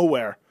out of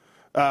nowhere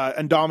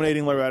and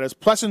dominating Loretta's,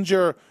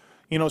 Plessinger,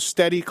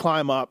 steady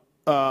climb up.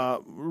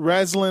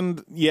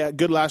 Reslin,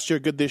 good last year,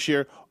 good this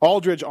year.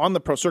 Aldridge on the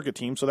Pro Circuit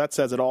team, so that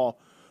says it all.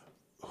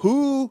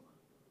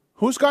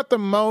 Who's got the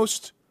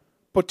most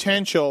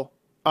potential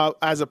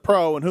as a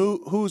pro, and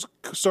who's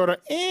sort of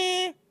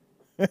Yeah,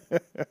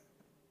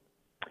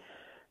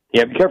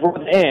 be careful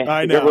with the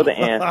I know. Be careful with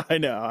the I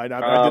know. I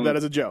did that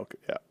as a joke.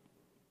 Yeah.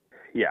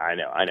 Yeah, I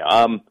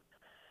know.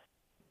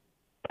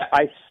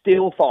 I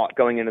still thought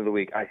going into the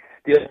week,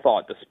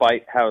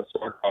 despite how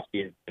star-crossed he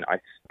is, I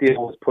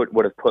still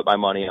would have put my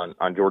money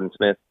on Jordan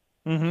Smith.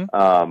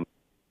 Mm-hmm.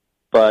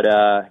 But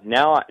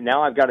now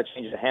I've got to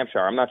change it to Hampshire.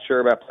 I'm not sure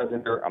about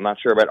Plessinger. I'm not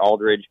sure about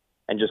Aldridge.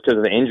 And just because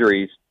of the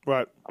injuries,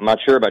 right, I'm not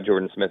sure about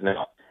Jordan Smith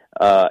now.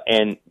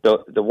 And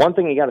the one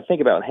thing you got to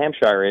think about with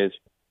Hampshire is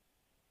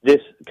this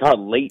kind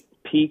of late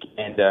peak.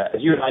 And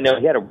as you and I know,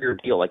 he had a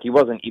weird deal. Like, he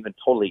wasn't even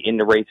totally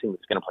into racing. He was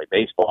going to play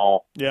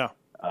baseball. Yeah.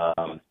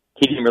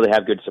 He didn't really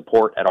have good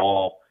support at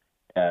all.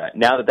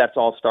 Now that's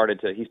all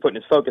started he's putting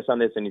his focus on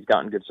this and he's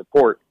gotten good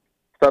support.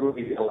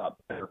 Suddenly he's a lot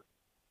better.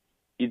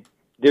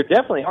 There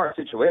definitely are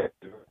situations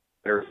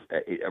where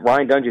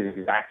Ryan Dungey is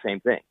the exact same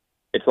thing.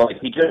 It's like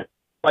he just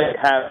might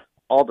have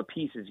all the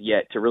pieces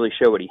yet to really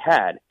show what he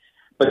had,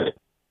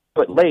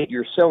 but late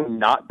you're so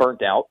not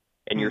burnt out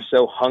and you're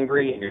so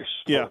hungry and you're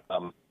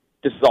so,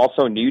 this is all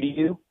so new to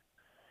you.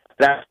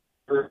 That's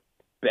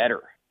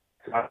better.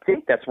 So I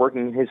think that's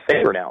working in his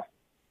favor now.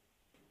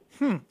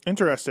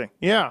 Interesting.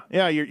 Yeah.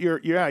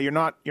 You're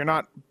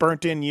not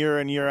burnt in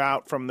year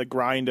out from the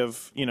grind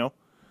of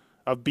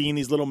being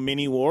these little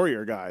mini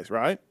warrior guys,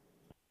 right?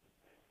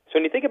 So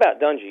when you think about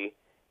Dungey,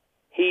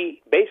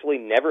 he basically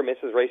never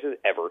misses races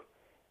ever.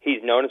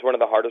 He's known as one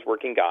of the hardest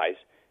working guys,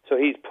 so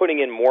he's putting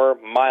in more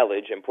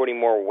mileage and putting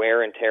more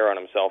wear and tear on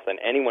himself than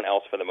anyone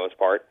else for the most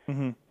part.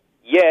 Mm-hmm.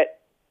 Yet,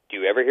 do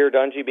you ever hear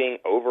Dungey being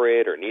over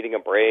it or needing a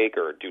break,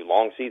 or do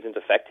long seasons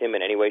affect him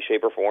in any way,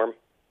 shape, or form?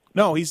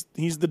 No, he's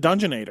the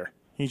Dungeonator.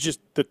 He's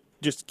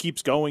just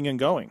keeps going and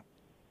going.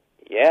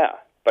 Yeah,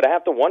 but I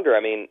have to wonder. I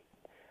mean,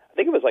 I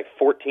think it was like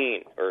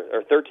 14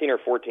 or 13 or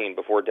 14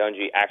 before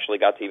Dungey actually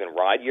got to even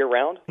ride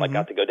year-round, like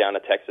got to go down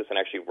to Texas and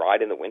actually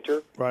ride in the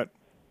winter. Right.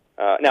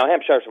 Now,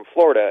 Hampshire's from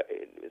Florida,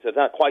 so it's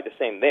not quite the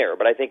same there,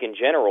 but I think in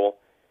general,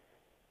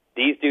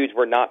 these dudes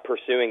were not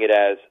pursuing it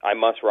as, I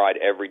must ride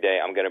every day,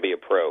 I'm going to be a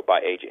pro by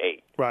age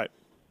 8. Right.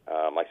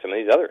 Like some of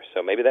these others,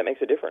 so maybe that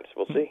makes a difference.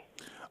 We'll see.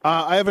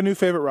 I have a new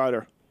favorite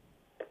rider.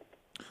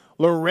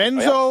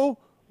 Lorenzo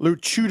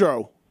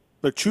Lucchudero.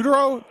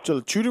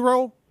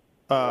 Lucchudero?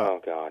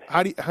 Oh, God.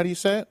 How do you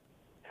say it?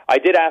 I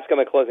did ask him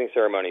at closing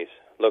ceremonies.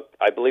 Look,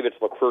 I believe it's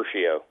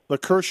Locurcio.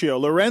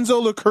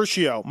 Lorenzo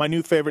Lucurcio, my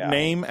new favorite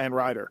name and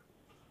rider.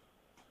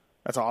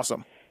 That's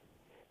awesome.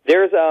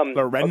 There's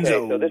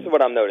Lorenzo. Okay, so this is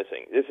what I'm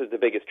noticing. This is the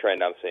biggest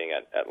trend I'm seeing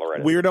at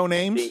Loretta. Weirdo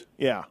names?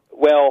 Yeah.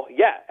 Well,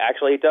 yeah,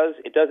 actually it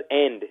does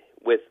end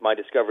with my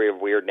discovery of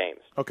weird names.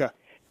 Okay.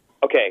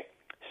 Okay,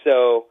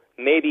 so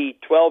maybe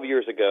 12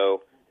 years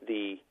ago,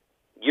 the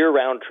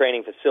year-round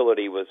training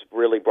facility was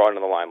really brought into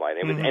the limelight.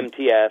 It was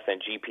MTF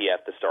and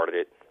GPF that started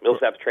it.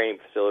 Millsap's training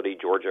facility,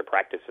 Georgia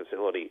practice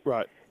facility.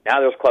 Right. Now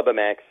there's Club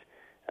MX.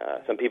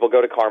 Some people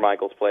go to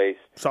Carmichael's place.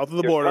 South of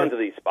the There's border. Tons of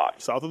these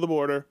spots. South of the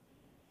border.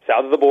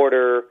 South of the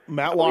border.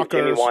 Matt Jimmy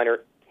Walker's. Weiner.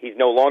 He's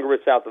no longer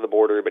with South of the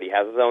border, but he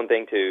has his own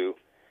thing too.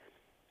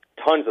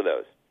 Tons of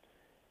those.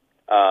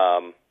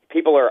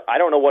 People are. I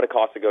don't know what it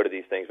costs to go to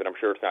these things, but I'm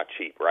sure it's not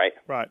cheap, right?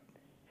 Right.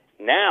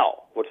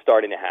 Now, what's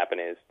starting to happen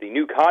is the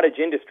new cottage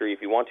industry,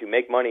 if you want to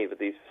make money with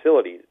these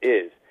facilities,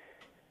 is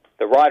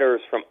the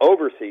riders from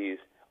overseas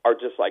are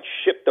just like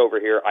shipped over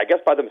here, I guess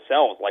by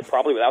themselves, like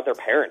probably without their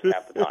parents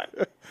half the time.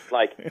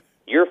 Like,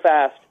 you're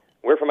fast.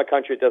 We're from a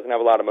country that doesn't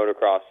have a lot of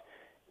motocross.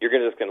 You're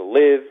just going to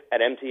live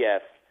at MTF,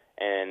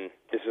 and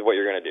this is what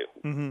you're going to do.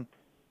 Mm-hmm.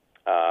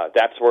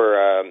 That's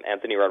where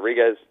Anthony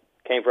Rodriguez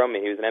came from.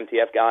 He was an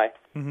MTF guy.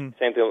 Mm-hmm.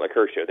 Same thing with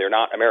Kershaw. They're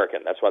not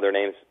American. That's why their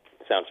names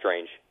sound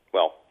strange.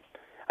 Well,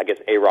 I guess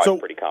A-Rod's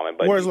pretty common.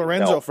 But where's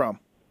Lorenzo from?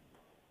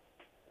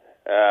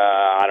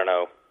 I don't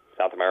know.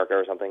 South America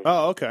or something.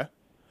 Oh, okay.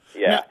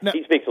 Yeah, now,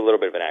 he speaks a little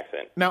bit of an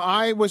accent. Now,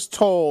 I was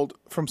told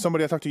from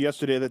somebody I talked to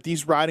yesterday that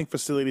these riding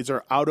facilities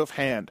are out of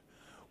hand,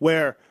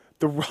 where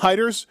the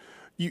riders,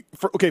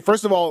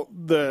 first of all,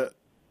 the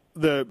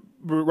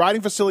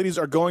riding facilities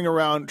are going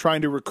around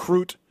trying to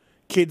recruit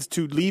kids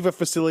to leave a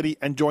facility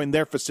and join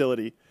their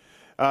facility.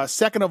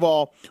 Second of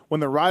all,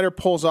 when the rider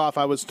pulls off,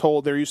 I was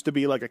told there used to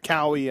be like a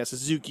Cowie, a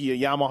Suzuki, a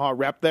Yamaha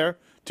rep there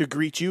to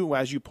greet you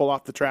as you pull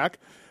off the track.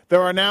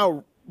 There are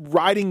now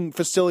riding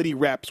facility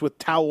reps with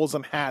towels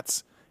and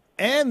hats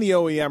and the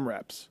OEM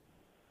reps.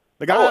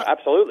 The guy,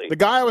 absolutely. The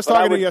guy I was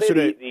talking to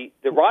yesterday.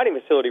 The riding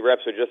facility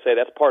reps would just say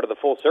that's part of the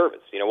full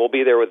service. You know, we'll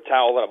be there with a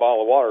towel and a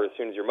bottle of water as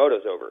soon as your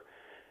moto's over.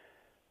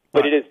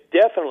 But it has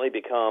definitely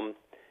become,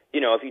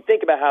 if you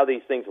think about how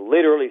these things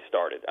literally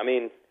started. I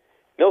mean,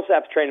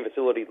 Millsap's training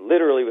facility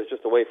literally was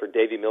just a way for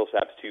Davey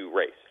Millsaps to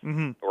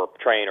race or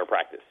train or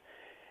practice.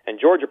 And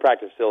Georgia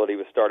practice facility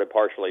was started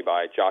partially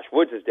by Josh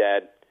Woods'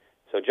 dad.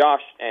 So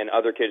Josh and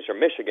other kids from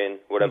Michigan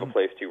would have a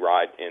place to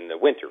ride in the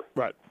winter.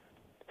 Right.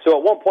 So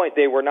at one point,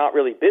 they were not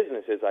really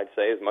businesses, I'd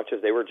say, as much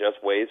as they were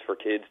just ways for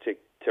kids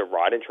to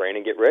ride and train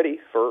and get ready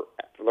for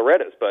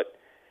Loretta's. But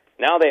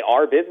now they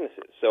are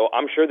businesses. So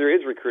I'm sure there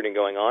is recruiting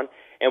going on.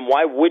 And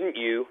why wouldn't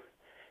you,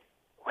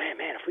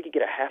 man, if we could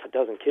get a half a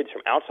dozen kids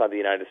from outside the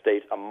United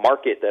States, a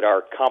market that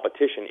our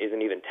competition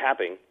isn't even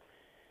tapping.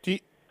 Do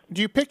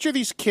you picture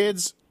these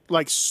kids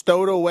like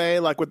stowed away,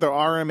 like with their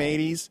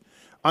RM80s,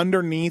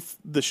 underneath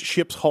the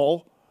ship's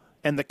hull?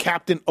 And the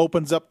captain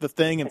opens up the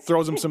thing and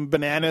throws them some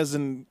bananas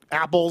and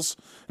apples,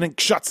 and then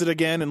shuts it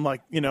again. And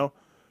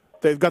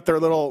they've got their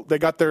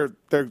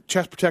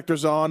chest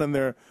protectors on and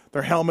their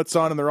helmets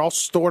on, and they're all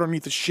stored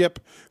underneath the ship,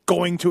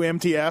 going to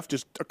MTF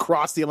just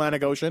across the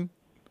Atlantic Ocean.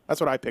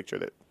 That's what I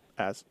pictured it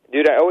as.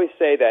 Dude, I always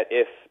say that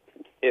if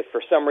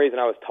for some reason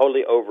I was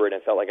totally over it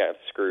and felt like I got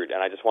screwed,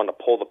 and I just wanted to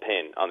pull the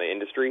pin on the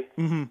industry,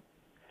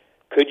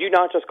 could you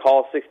not just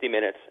call 60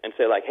 Minutes and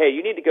say hey,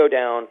 you need to go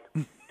down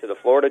to the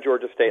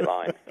Florida-Georgia state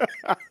line.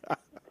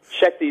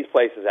 Check these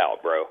places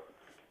out, bro.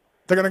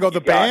 They're going to go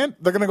the band?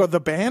 They're going to go the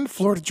band?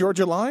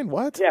 Florida-Georgia line?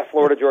 What? Yeah,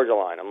 Florida-Georgia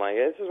line. I'm like,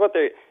 this is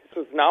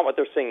not what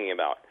they're singing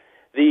about.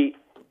 In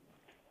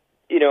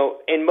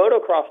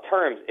motocross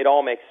terms, it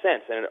all makes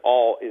sense and it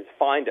all is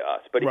fine to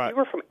us. But if you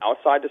were from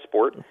outside the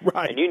sport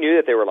and you knew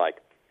that they were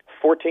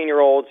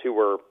 14-year-olds who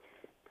were,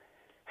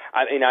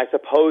 I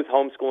suppose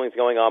homeschooling is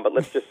going on, but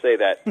let's just say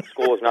that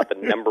school is not the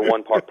number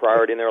one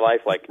priority in their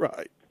life.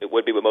 It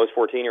would be with most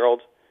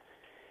 14-year-olds.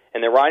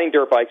 And they're riding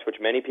dirt bikes, which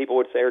many people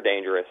would say are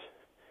dangerous.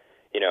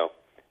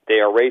 They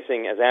are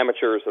racing as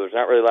amateurs, so there's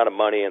not really a lot of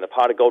money, and the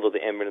pot of gold at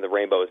the end of the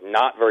rainbow is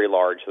not very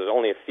large, so there's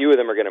only a few of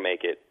them are going to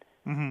make it.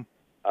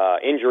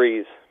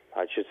 Injuries,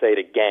 I should say it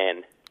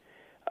again.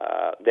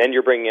 Then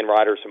you're bringing in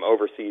riders from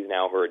overseas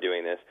now who are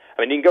doing this.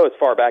 I mean, you can go as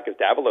far back as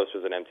Davalos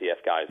was an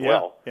MTF guy as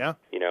well. Yeah.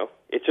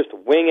 It's just a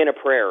wing and a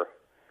prayer.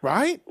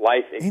 Right?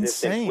 Life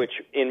existence, Insane.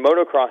 which in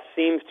motocross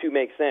seems to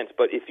make sense.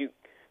 But if you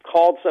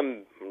called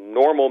some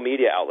normal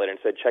media outlet and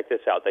said, check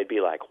this out, they'd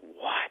be like,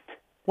 what?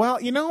 Well,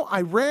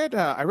 I read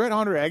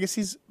Andre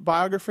Agassi's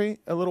biography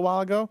a little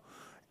while ago,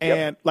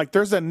 and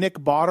there's a Nick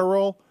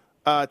Botterill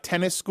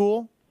tennis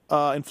school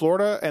in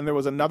Florida, and there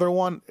was another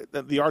one,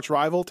 the arch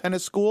rival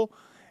tennis school,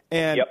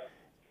 and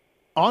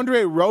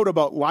Andre wrote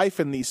about life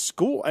in these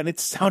schools, and it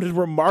sounded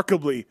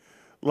remarkably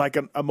like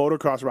a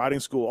motocross riding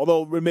school.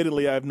 Although,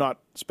 admittedly, I have not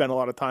spent a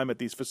lot of time at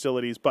these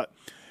facilities, but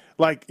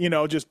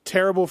just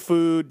terrible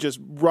food, just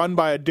run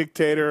by a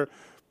dictator.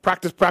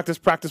 Practice. That's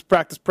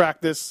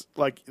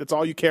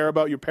all you care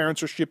about. Your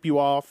parents will ship you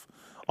off.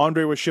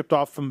 Andre was shipped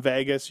off from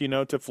Vegas,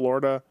 to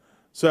Florida.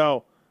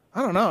 So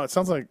I don't know. It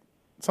sounds like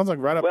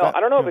right up. Well,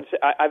 I don't know if it's.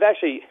 I've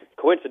actually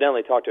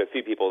coincidentally talked to a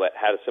few people that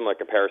had a similar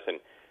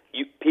comparison.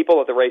 People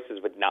at the races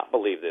would not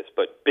believe this,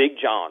 but Big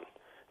John,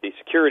 the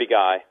security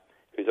guy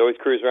who's always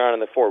cruising around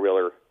in the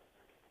four-wheeler,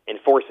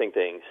 enforcing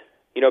things.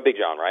 You know Big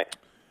John, right?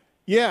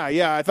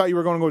 Yeah. I thought you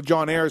were going to go with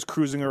John Ayres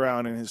cruising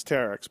around in his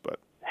Terex, but.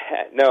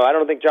 No, I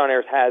don't think John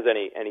Ayres has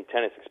any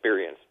tennis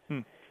experience.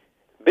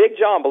 Big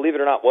John, believe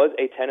it or not, was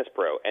a tennis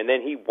pro, and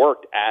then he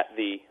worked at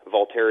the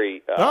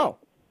Valtteri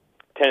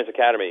Tennis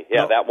Academy.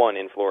 Yeah, No. that one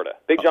in Florida.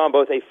 Big John,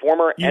 both a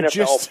former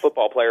NFL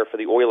football player for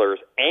the Oilers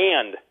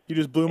and you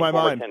just blew my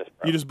mind.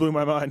 You just blew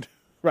my mind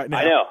right now.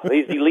 I know.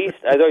 He's the least,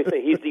 as I always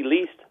say, he's the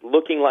least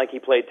looking like he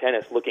played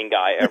tennis looking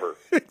guy ever.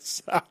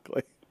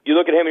 Exactly. You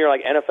look at him and you're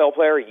like, NFL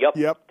player? Yep.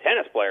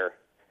 Tennis player.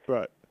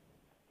 Right.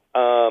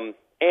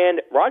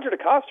 And Roger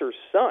DeCoster's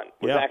son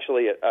was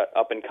actually a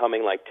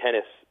up-and-coming, like,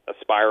 tennis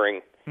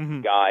aspiring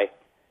guy.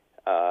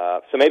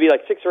 So maybe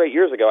like 6 or 8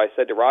 years ago, I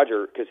said to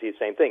Roger, because he's the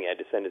same thing, he had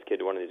to send his kid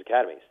to one of these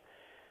academies.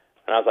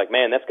 And I was like,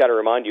 man, that's got to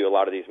remind you a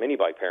lot of these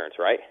mini-bike parents,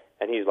 right?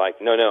 And he's like,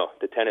 no,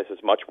 the tennis is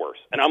much worse.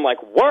 And I'm like,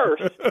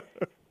 worse?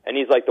 And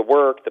he's like, the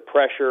work, the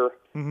pressure,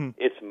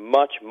 it's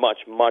much, much,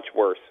 much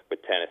worse with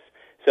tennis.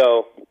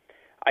 So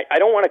I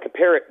don't want to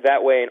compare it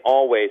that way in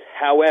all ways.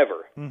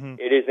 However,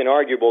 it is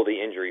inarguable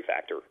the injury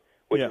factor,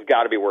 which has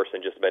got to be worse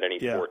than just about any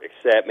sport,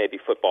 except maybe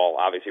football.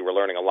 Obviously, we're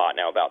learning a lot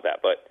now about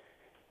that. But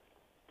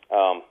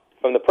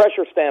from the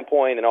pressure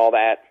standpoint and all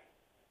that,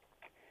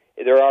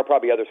 there are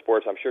probably other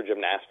sports. I'm sure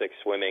gymnastics,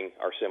 swimming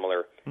are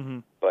similar.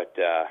 But,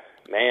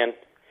 man,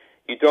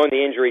 you throw in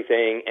the injury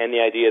thing and the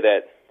idea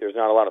that there's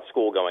not a lot of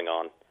school going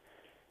on.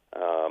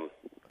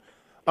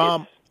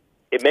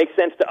 It makes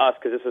sense to us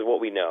because this is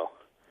what we know.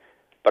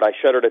 But I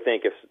shudder to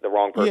think if the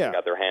wrong person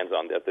got their hands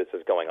on that this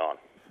is going on.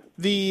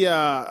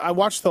 I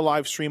watched the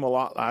live stream a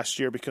lot last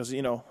year because,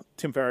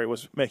 Tim Ferry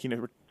was making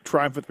a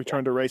triumphant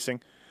return to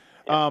racing.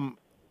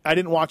 I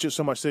didn't watch it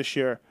so much this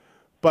year.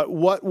 But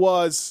what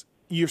was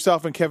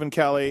yourself and Kevin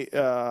Kelly,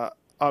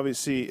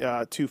 obviously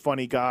two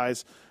funny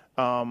guys,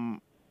 and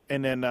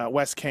then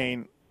Wes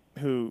Kane,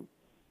 who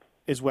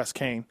is Wes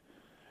Kane.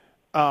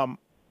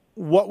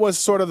 What was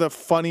sort of the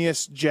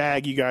funniest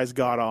jag you guys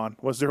got on?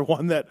 Was there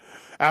one that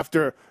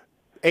after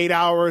 8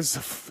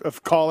 hours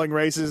of calling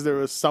races, there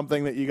was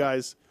something that you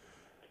guys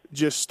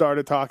just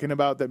started talking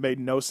about that made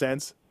no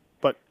sense?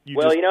 But you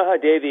know how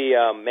Davey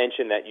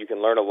mentioned that you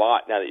can learn a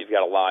lot now that you've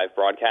got a live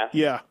broadcast?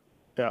 Yeah.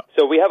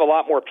 So we have a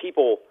lot more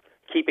people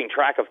keeping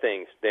track of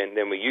things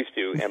than we used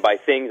to. And by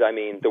things, I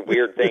mean the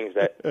weird things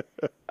that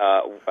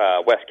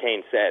Wes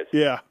Kane says.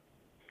 Yeah.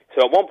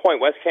 So at one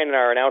point, Wes Kane and I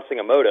are announcing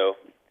a moto,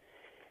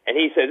 and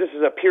he says, this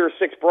is a pure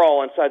six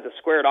brawl inside the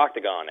squared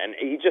octagon. And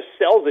he just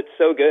sells it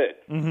so good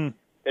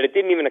that it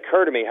didn't even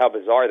occur to me how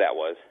bizarre that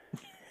was.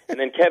 And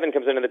then Kevin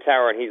comes into the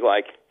tower, and he's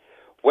like,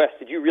 Wes,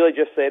 did you really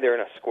just say they're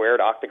in a squared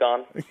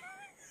octagon? And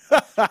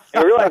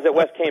I realized that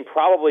Wes Kane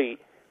probably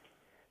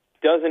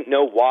doesn't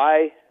know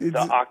why the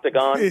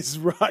octagon is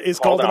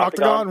called an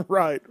octagon.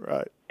 Right.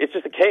 It's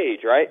just a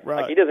cage, right?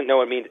 Like he doesn't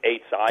know it means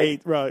 8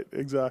 sides. Right,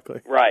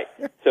 exactly. Right.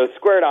 So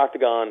squared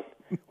octagon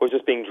was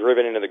just being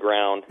driven into the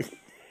ground.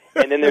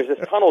 And then there's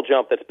this tunnel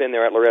jump that's been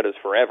there at Loretta's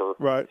forever.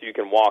 Right. So you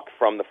can walk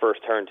from the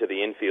first turn to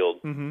the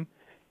infield.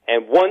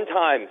 And one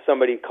time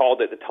somebody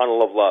called it the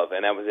Tunnel of Love,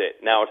 and that was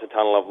it. Now it's a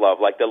Tunnel of Love.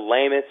 Like the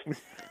lamest,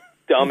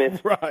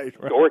 dumbest,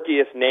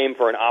 dorkiest name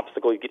for an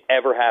obstacle you could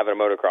ever have at a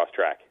motocross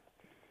track.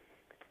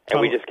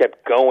 And we just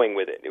kept going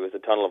with it. It was the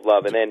Tunnel of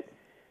Love. And then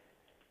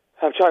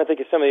I'm trying to think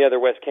of some of the other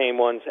Wes Kane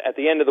ones. At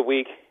the end of the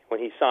week, when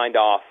he signed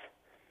off,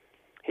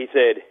 he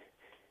said,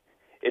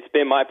 it's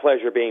been my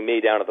pleasure being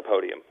me down at the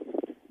podium.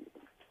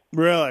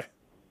 Really?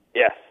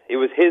 Yes. It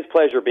was his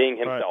pleasure being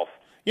himself.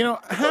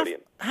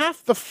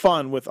 Half the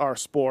fun with our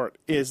sport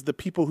is the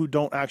people who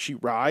don't actually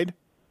ride,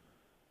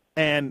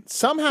 and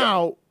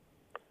somehow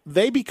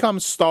they become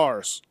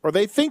stars, or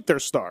they think they're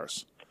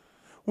stars.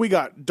 We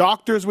got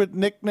doctors with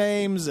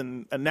nicknames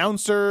and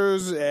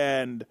announcers,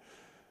 and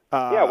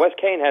Wes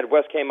Kane had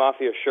Wes Kane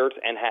Mafia shirts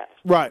and hats.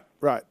 Right.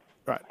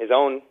 His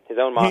own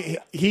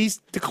mafia. He's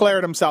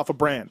declared himself a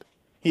brand.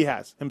 He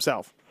has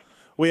himself.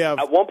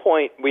 At one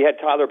point, we had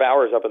Tyler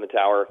Bowers up in the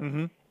tower,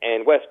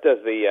 and Wes does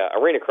the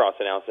arena cross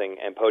announcing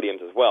and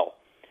podiums as well.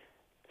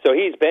 So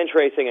he's bench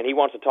racing, and he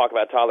wants to talk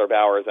about Tyler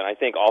Bowers, and I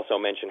think also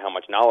mention how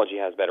much knowledge he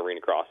has about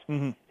arena cross.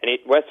 And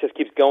Wes just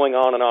keeps going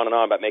on and on and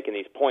on about making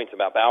these points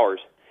about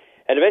Bowers.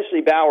 And eventually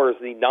Bowers,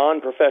 the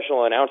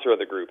non-professional announcer of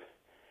the group,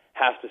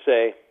 has to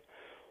say,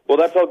 well,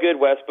 that's all good,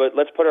 Wes, but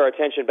let's put our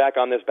attention back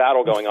on this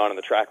battle going on in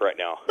the track right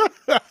now.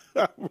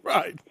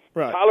 Right.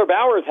 Tyler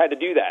Bowers had to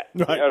do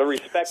that out of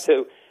respect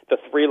to the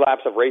 3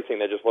 laps of racing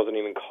that just wasn't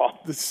even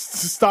called.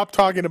 Stop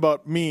talking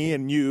about me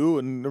and you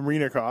and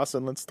arena cross,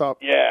 and let's stop.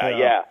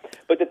 Yeah.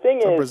 But the thing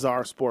is, a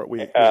bizarre sport. We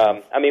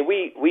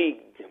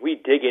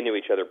dig into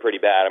each other pretty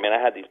bad. I mean, I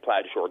had these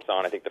plaid shorts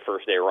on, I think the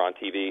first day we were on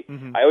TV.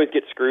 I always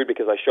get screwed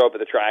because I show up at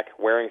the track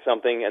wearing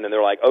something, and then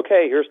they're like,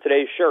 okay, here's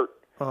today's shirt.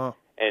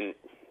 And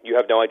you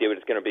have no idea what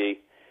it's going to be.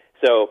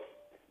 So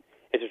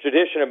it's a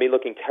tradition of me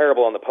looking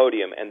terrible on the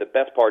podium, and the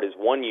best part is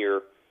one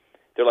year,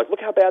 they're like,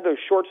 look how bad those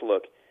shorts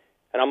look.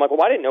 And I'm like,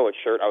 well, I didn't know what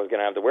shirt I was going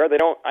to have to wear. I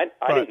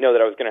didn't know that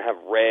I was going to have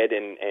red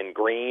and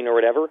green or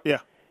whatever.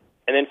 Yeah.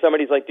 And then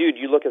somebody's like, dude,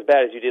 you look as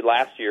bad as you did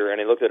last year.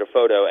 And I looked at a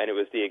photo, and it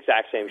was the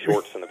exact same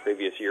shorts from the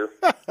previous year.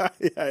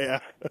 Yeah.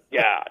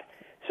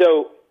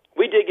 So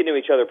we dig into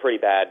each other pretty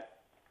bad.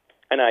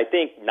 And I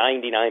think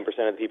 99%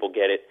 of the people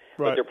get it.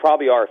 But there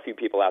probably are a few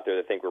people out there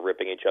that think we're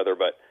ripping each other.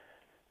 But,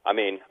 I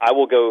mean, I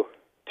will go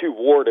to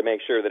war to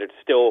make sure that it's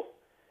still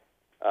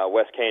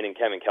Wes Kane and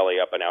Kevin Kelly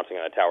up announcing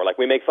on the tower. Like,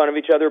 we make fun of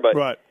each other, but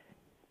Right.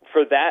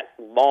 for that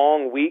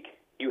long week,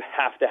 you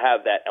have to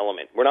have that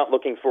element. We're not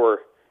looking for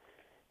 –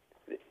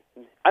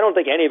 I don't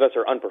think any of us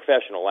are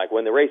unprofessional. Like,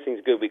 when the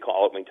racing's good, we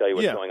call it, we tell you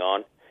what's going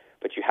on.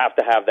 But you have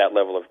to have that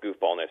level of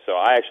goofballness. So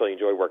I actually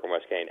enjoy working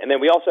with Wes Kane. And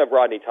then we also have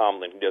Rodney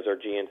Tomlin, who does our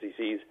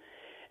GNCCs.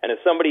 And as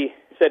somebody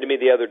said to me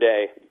the other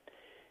day,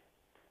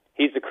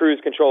 he's the cruise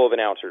control of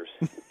announcers.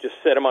 Just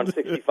set him on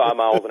 65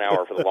 miles an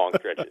hour for the long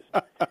stretches.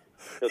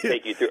 He'll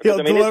take you through. This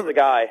is the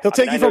guy.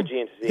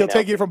 He'll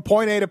take you from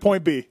point A to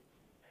point B.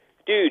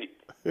 Dude,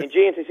 in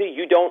GNCC,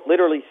 you don't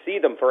literally see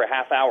them for a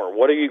half hour.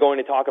 What are you going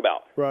to talk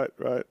about? Right.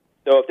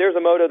 So if there's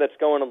a moto that's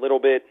going a little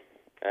bit,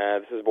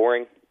 this is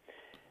boring,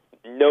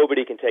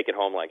 nobody can take it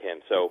home like him.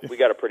 So we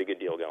got a pretty good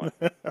deal going.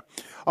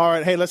 All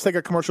right. Hey, let's take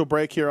a commercial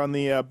break here on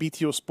the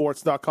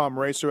BTOsports.com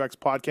RacerX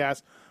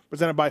podcast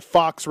presented by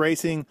Fox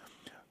Racing,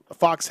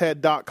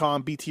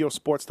 foxhead.com,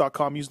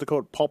 BTOsports.com. Use the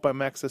code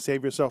PulpMX to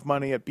save yourself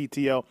money at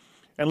BTO.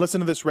 And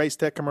listen to this Race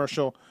Tech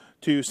commercial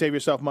to save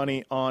yourself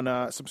money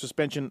on some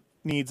suspension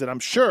needs that I'm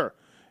sure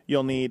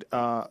you'll need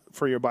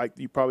for your bike.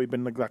 You've probably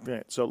been neglecting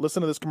it. So listen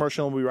to this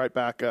commercial and we'll be right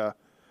back.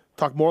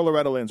 Talk more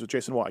Loretta Lynns with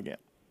Jason Wygant.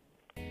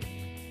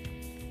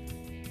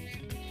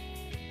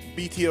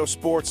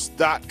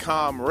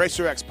 BTOsports.com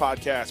RacerX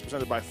podcast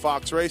presented by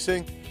Fox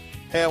Racing.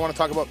 Hey, I want to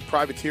talk about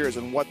privateers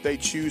and what they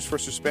choose for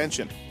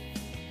suspension.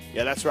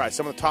 Yeah, that's right.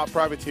 Some of the top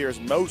privateers,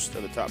 most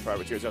of the top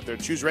privateers out there,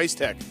 choose Race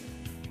Tech.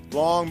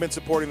 Long been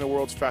supporting the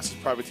world's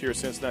fastest privateer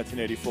since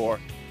 1984.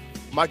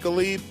 Michael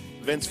Lieb,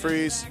 Vince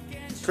Freeze,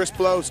 Chris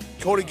Blows,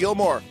 Cody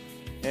Gilmore,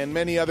 and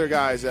many other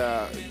guys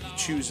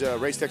choose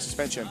Race Tech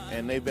suspension,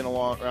 and they've been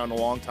around a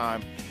long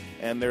time,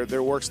 and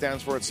their work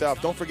stands for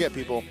itself. Don't forget,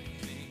 people,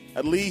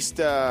 at least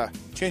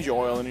change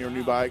your oil in your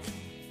new bike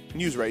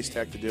and use Race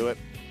Tech to do it.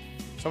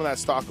 Some of that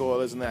stock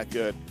oil isn't that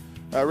good.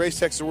 Race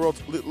Tech's the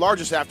world's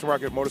largest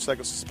aftermarket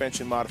motorcycle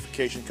suspension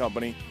modification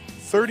company.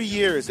 30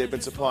 years they've been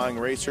supplying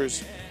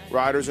racers,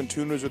 riders, and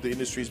tuners with the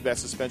industry's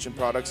best suspension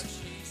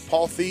products.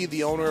 Paul Thie,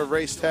 the owner of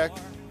Race Tech,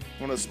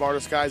 one of the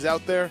smartest guys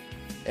out there,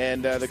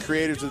 and the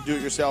creators of the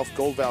do-it-yourself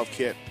Gold Valve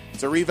Kit.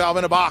 It's a revalve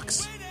in a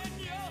box.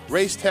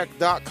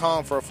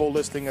 Racetech.com for a full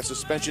listing of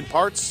suspension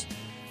parts,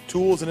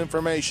 tools, and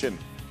information.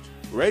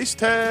 Race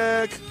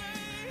Tech.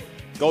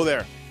 Go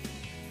there.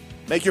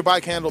 Make your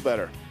bike handle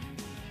better.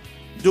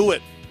 Do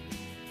it.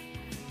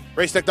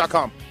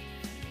 Racetech.com.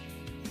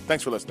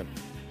 Thanks for listening.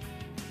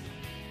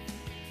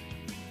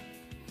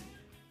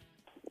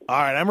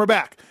 All right, and we're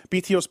back.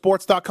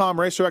 BTOsports.com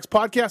RacerX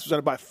podcast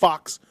presented by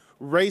Fox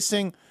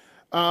Racing.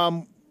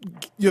 Your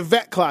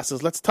vet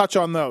classes, let's touch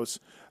on those.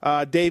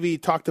 Davey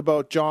talked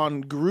about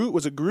John Grew.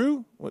 Was it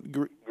Grew?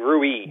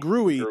 Gruey.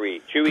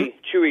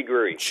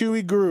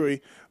 Chewy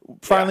Gruey.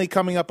 Finally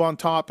coming up on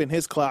top in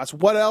his class.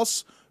 What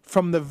else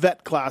from the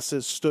vet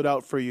classes stood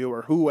out for you,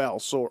 or who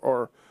else,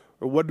 or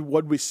what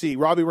did we see?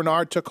 Robbie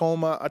Renard took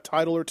home a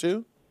title or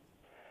two?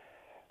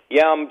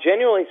 Yeah, I'm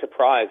genuinely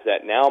surprised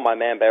that now my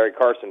man Barry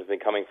Carson has been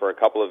coming for a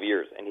couple of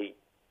years, and he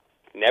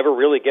never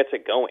really gets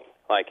it going.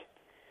 Like,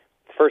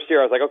 first year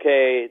I was like,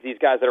 okay, these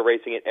guys that are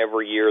racing it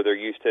every year, they're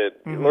used to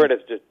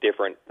Loretta's just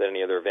different than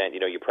any other event.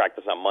 You know, you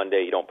practice on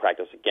Monday, you don't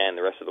practice again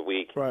the rest of the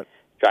week. Right.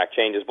 Track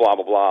changes, blah,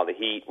 blah, blah, the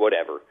heat,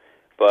 whatever.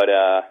 But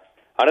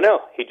I don't know.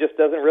 He just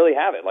doesn't really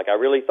have it. Like, I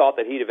really thought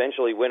that he'd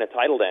eventually win a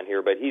title down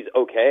here, but he's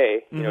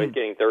okay. You know, he's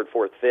getting third,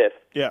 fourth, fifth.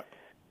 Yeah.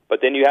 But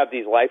then you have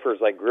these lifers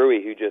like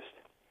Gruey who just,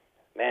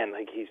 man,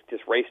 like he's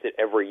just raced it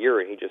every year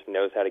and he just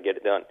knows how to get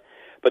it done.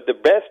 But the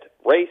best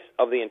race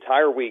of the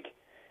entire week,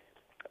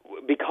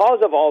 because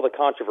of all the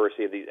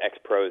controversy of these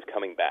ex-pros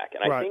coming back,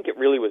 and I think it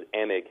really was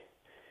Emig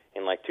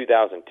in like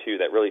 2002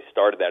 that really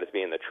started that as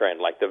being the trend,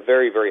 like the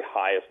very, very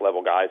highest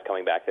level guys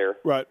coming back there.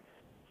 Right.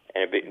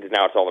 And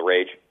now it's all the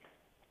rage.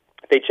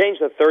 They changed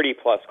the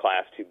 30-plus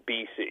class to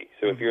BC.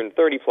 So if you're in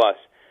 30-plus,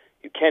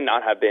 you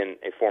cannot have been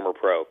a former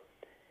pro.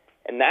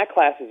 And that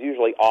class is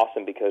usually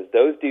awesome because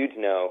those dudes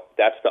know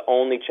that's the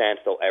only chance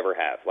they'll ever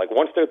have. Like,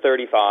 once they're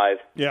 35,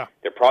 they're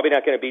probably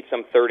not going to beat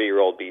some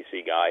 30-year-old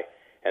BC guy,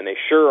 and they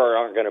sure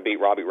aren't going to beat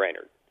Robbie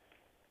Reynard.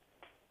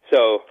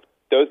 So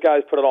those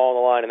guys put it all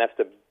on the line, and that's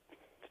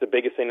the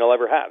biggest thing they'll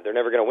ever have. They're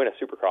never going to win a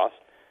Supercross.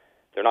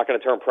 They're not going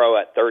to turn pro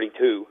at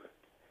 32.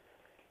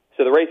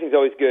 So the racing's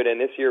always good,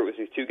 and this year it was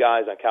these two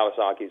guys on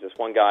Kawasaki's. This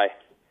one guy,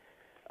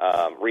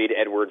 Reed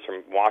Edwards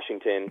from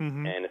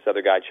Washington, and this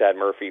other guy, Chad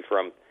Murphy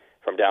from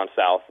down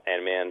south.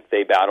 And, man,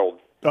 they battled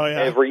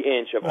every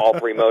inch of all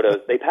three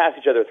motos. They passed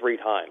each other 3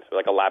 times with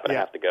like a lap and a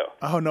half to go.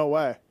 Oh, no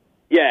way.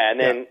 Yeah, and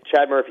then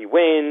Chad Murphy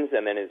wins,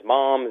 and then his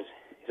mom's,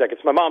 he's like,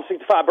 it's my mom's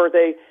 65th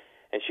birthday,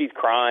 and she's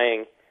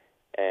crying.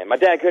 And my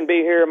dad couldn't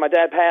be here. My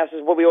dad passed.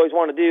 This is what we always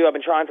want to do. I've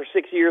been trying for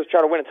 6 years to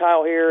try to win a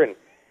title here, and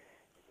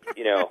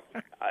you know,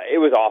 it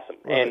was awesome.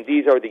 Right. And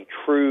these are the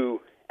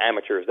true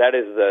amateurs. That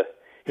is the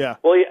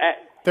Well,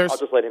 I'll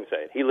just let him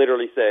say it. He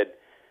literally said,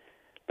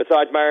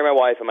 besides marrying my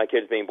wife and my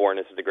kids being born,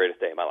 this is the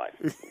greatest day of my life.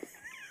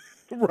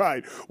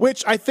 Right.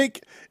 Which I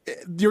think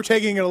you're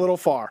taking it a little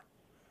far.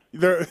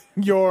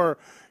 You're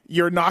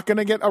not going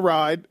to get a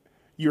ride.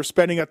 You're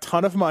spending a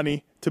ton of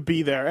money to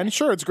be there. And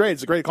sure, it's great.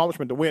 It's a great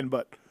accomplishment to win,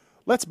 but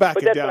let's back it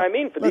down. But that's what I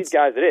mean for these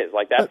guys it is.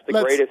 Like, that's the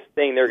greatest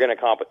thing they're going to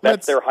accomplish.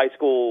 That's their high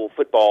school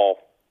football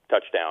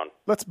touchdown.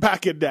 Let's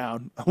back it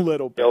down a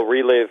little bit. They'll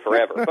relive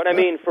forever. But, I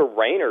mean, for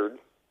Raynard,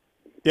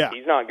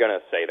 he's not going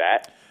to say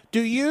that.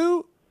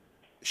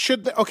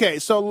 Okay,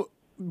 so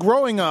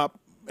growing up,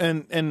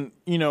 and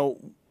you know,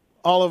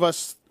 all of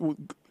us,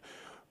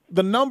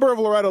 the number of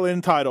Loretta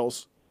Lynn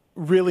titles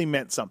really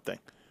meant something.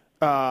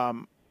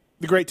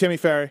 The great Timmy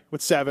Ferry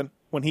with 7.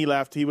 When he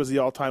left, he was the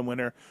all-time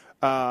winner,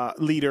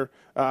 leader.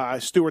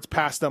 Stewart's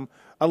passed him.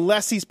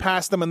 Alessi's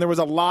passed him, and there was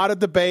a lot of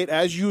debate,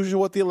 as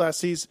usual with the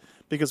Alessis,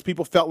 because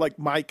people felt like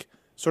Mike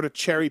sort of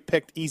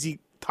cherry-picked easy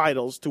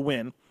titles to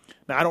win.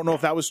 Now, I don't know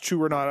if that was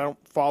true or not. I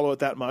don't follow it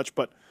that much,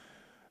 but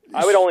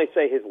I would only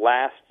say his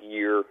last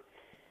year,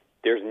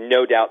 there's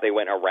no doubt they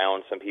went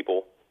around some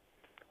people,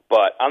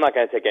 but I'm not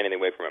going to take anything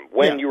away from him.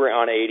 When you were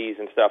on 80s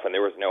and stuff and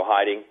there was no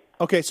hiding,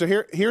 okay, so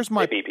here's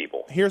my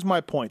people. Here's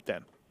my point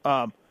then.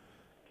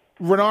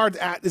 Renard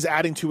is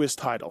adding to his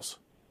titles,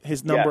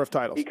 his number of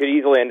titles. He could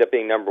easily end up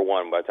being number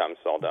 1 by the time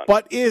it's all done.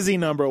 But is he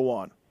number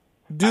 1?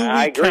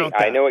 I agree. Count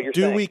that? I know what you're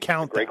saying. Do we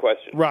count Great that?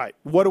 question. Right.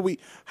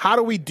 How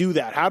do we do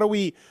that?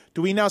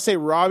 Do we now say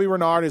Robbie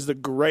Renard is the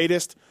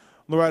greatest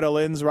Loretta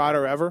Lynn's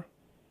rider ever?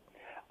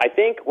 I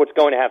think what's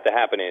going to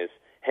happen is,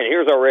 and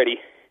here's already,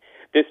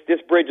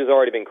 this bridge has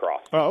already been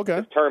crossed. Oh, okay.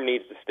 This term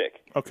needs to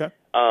stick. Okay.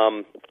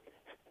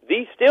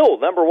 The still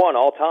number 1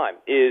 all time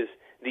is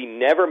the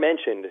never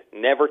mentioned,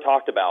 never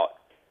talked about,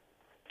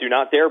 do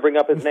not dare bring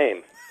up his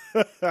name,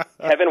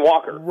 Kevin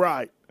Walker.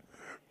 Right.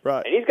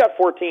 And he's got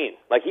 14.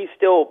 Like, he's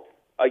still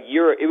a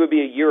year, it would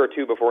be a year or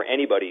two before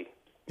anybody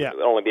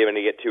would only be able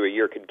to get to a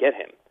year could get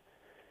him.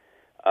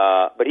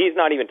 But he's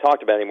not even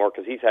talked about anymore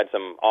because he's had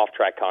some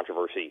off-track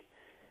controversy,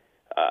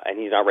 and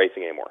he's not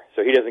racing anymore.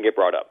 So he doesn't get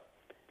brought up.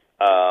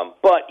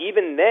 But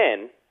even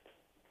then,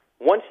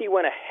 once he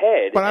went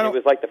ahead, and it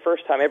was like the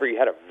first time ever you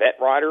had a vet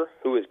rider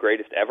who was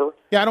greatest ever.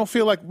 Yeah, I don't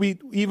feel like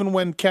even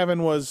when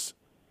Kevin was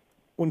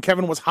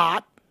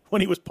hot,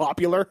 when he was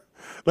popular,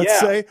 let's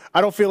say,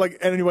 I don't feel like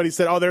anybody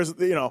said, oh, there's,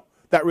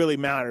 that really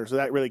matters, or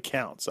that really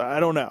counts. I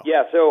don't know.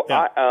 Yeah, so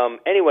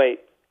anyway,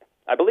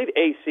 I believe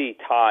AC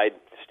tied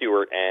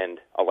Stewart and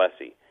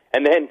Alessi.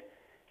 And then,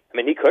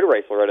 he could have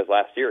raced Loretta's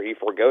last year. He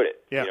forgoed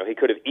it. Yeah. He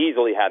could have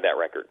easily had that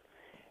record.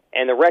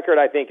 And the record,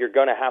 I think you're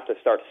going to have to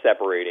start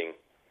separating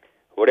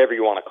whatever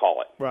you want to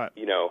call it. Right.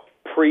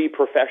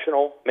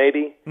 Pre-professional,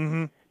 maybe.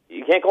 Mm-hmm.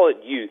 You can't call it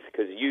youth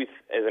because youth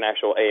is an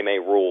actual AMA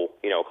rule.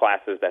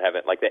 Classes that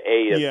haven't, like the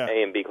A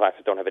and B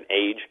classes don't have an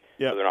age,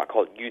 so they're not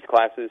called youth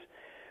classes.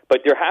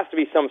 But there has to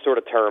be some sort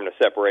of term to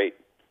separate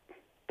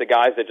the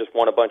guys that just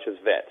won a bunch as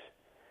vets.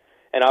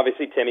 And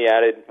obviously Timmy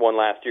added one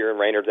last year, and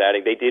Raynard's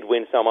adding. They did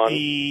win some on,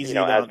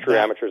 as true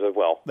amateurs as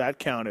well. That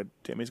counted.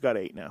 Timmy's got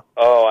 8 now.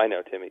 Oh, I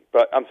know, Timmy.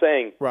 But I'm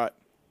saying right.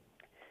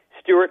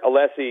 Stewart,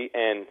 Alessi,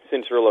 and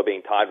Cincerillo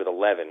being tied with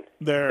 11,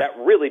 that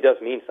really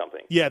does mean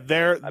something. Yeah,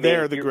 they're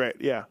the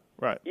great. Yeah,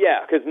 right.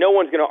 Yeah, because no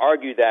one's going to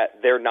argue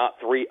that they're not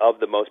 3 of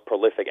the most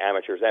prolific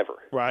amateurs ever.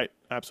 Right,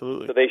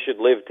 absolutely. So they should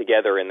live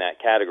together in that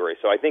category.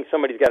 So I think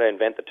somebody's got to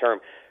invent the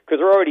term, because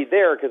they're already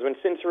there, because when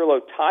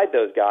Cincerillo tied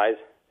those guys,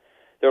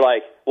 they're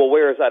like, well,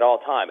 where is that all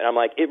time? And I'm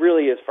like, it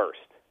really is first.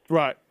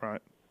 Right.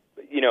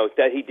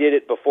 That he did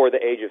it before the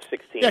age of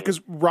 16. Yeah,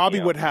 because Robbie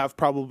would have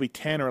probably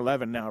 10 or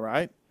 11 now,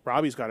 right?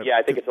 Robbie's got it. Yeah,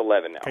 I think it's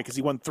 11 now. Okay, because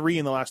he won 3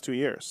 in the last 2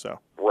 years. So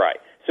right.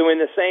 So in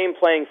the same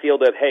playing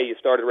field of, hey, you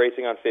started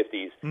racing on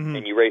 50s,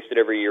 and you raced it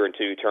every year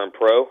until you turned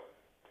pro,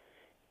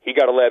 he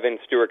got 11,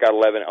 Stewart got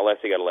 11,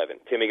 Alessi got 11,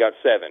 Timmy got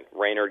 7,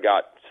 Raynard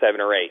got 7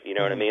 or 8. You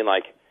know what I mean?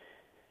 Like,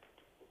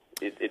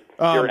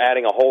 they're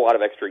adding a whole lot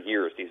of extra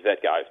years, these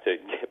vet guys, to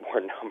get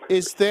more numbers.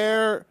 Is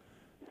there,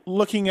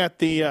 looking at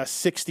the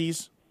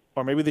 60s,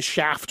 or maybe the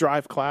shaft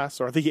drive class,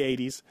 or the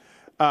 80s,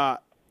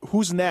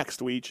 who's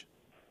next, Weege?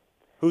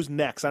 Who's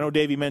next? I know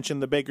Davey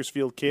mentioned the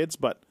Bakersfield kids,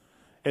 but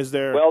is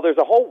there... Well, there's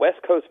a whole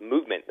West Coast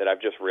movement that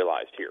I've just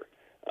realized here.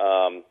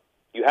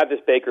 You have this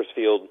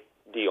Bakersfield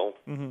deal.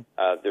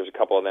 There's a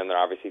couple of them that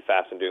are obviously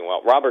fast and doing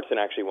well. Robertson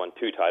actually won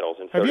 2 titles.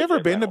 And Have you ever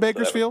been to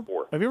Bakersfield?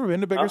 Have you ever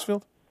been to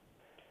Bakersfield?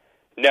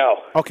 No.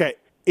 Okay,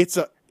 it's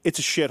a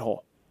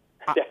shithole.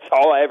 That's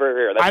all I ever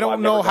hear. That's I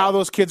don't know how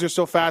those kids are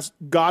so fast.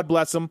 God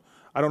bless them.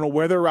 I don't know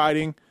where they're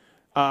riding.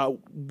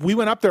 We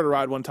went up there to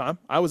ride one time.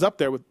 I was up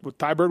there with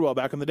Ty Birdwell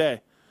back in the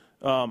day.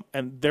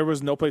 And there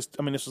was no place.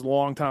 This was a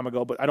long time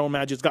ago, but I don't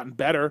imagine it's gotten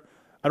better.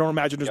 I don't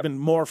imagine there's been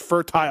more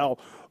fertile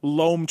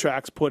loam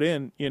tracks put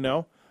in,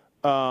 No.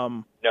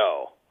 The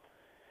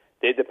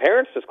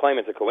parents just claim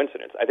it's a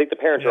coincidence. I think the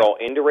parents are all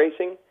into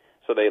racing,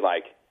 so they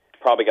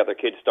probably got their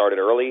kids started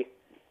early.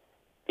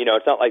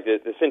 It's not like the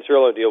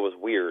Cincerillo deal was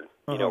weird,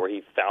 where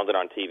he found it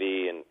on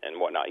TV and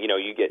whatnot.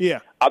 You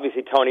get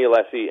obviously Tony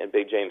Alessi and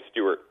Big James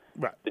Stewart.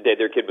 Right. The day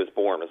their kid was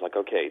born was like,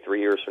 okay, 3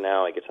 years from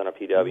now he gets on a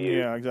PW.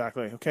 Yeah,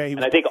 exactly. Okay.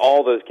 And I think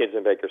all those kids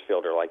in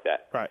Bakersfield are like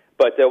that. Right.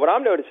 But what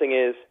I'm noticing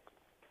is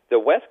the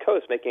West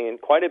Coast making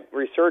quite a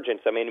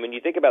resurgence. When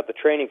you think about the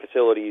training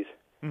facilities,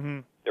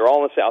 they're all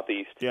all in the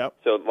Southeast. Yep.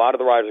 So a lot of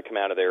the riders have come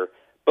out of there.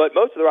 But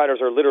most of the riders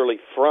are literally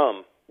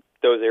from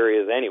those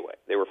areas anyway.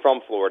 They were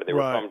from Florida. They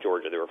were Right. from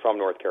Georgia. They were from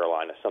North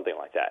Carolina, something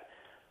like that.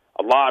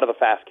 A lot of the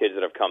fast kids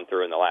that have come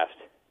through in the last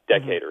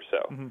decade or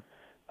so.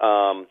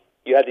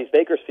 You had these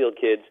Bakersfield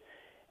kids,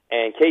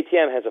 and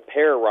KTM has a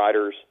pair of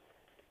riders,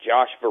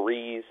 Josh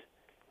Varese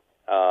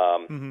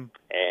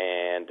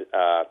and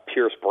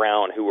Pierce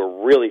Brown, who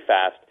were really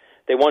fast.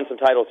 They won some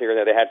titles here and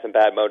there. They had some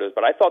bad motos,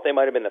 but I thought they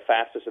might have been the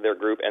fastest of their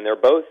group, and they're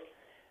both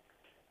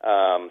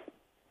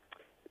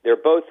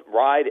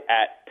ride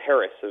at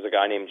Paris. There's a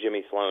guy named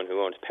Jimmy Sloan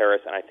who owns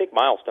Paris, and I think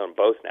Milestone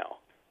both now.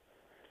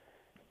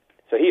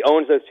 So he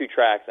owns those two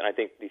tracks, and I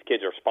think these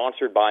kids are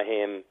sponsored by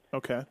him.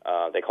 Okay.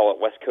 They call it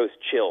West Coast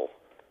Chill.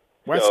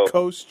 West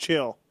Coast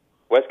Chill.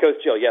 West Coast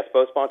Chill, yes,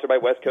 both sponsored by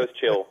West Coast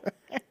Chill.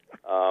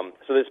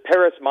 So this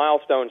Paris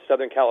Milestone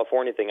Southern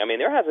California thing, I mean,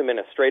 there hasn't been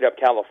a straight-up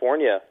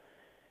California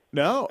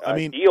deal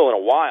in a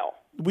while.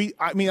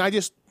 I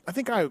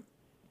think I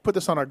put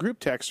this on our group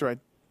text, or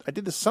I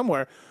did this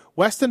somewhere.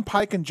 Weston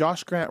Pike and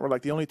Josh Grant were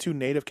like the only two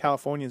native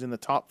Californians in the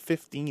top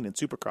 15 in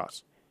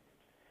Supercross.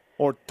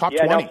 Or top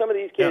 20. Yeah, now some of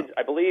these kids,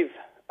 I believe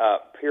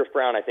Pierce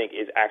Brown, I think,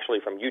 is actually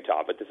from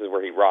Utah, but this is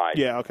where he rides.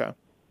 Yeah, okay.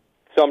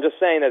 So I'm just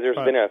saying that there's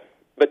been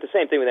but the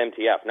same thing with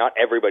MTF. Not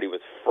everybody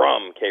was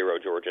from Cairo,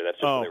 Georgia. That's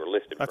just where they were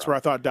listed That's from. where I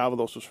thought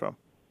Davalos was from.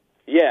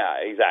 Yeah,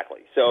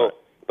 exactly. So,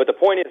 But the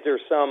point is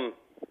there's some,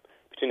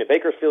 between the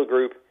Bakersfield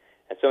group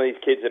and some of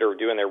these kids that are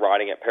doing their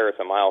riding at Paris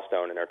and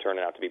Milestone, and they're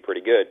turning out to be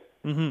pretty good.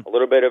 A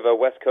little bit of a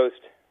West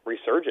Coast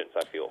resurgence,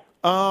 I feel.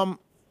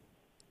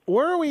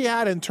 Where are we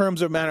at in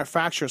terms of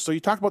manufacturers? So you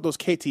talked about those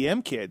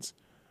KTM kids.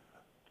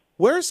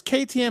 Where's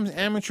KTM's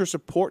amateur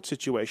support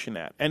situation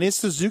at? And is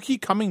Suzuki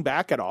coming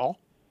back at all?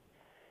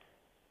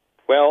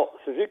 Well,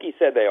 Suzuki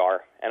said they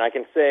are, and I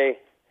can say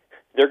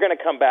they're going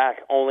to come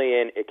back only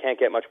in it can't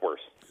get much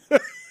worse.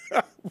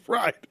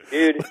 Right.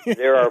 Dude,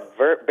 there are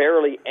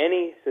barely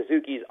any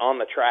Suzukis on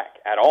the track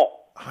at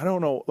all. I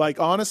don't know. Like,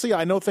 honestly,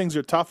 I know things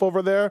are tough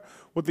over there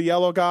with the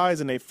yellow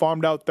guys, and they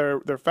farmed out their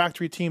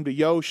factory team to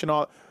Yosh and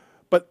all.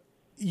 But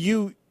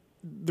there's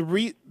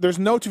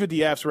no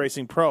 250Fs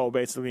Racing Pro,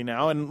 basically,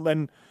 now,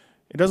 and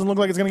it doesn't look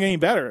like it's going to get any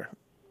better.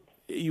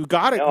 You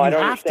got it. No, I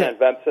don't understand.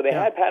 So they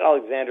had Pat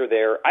Alexander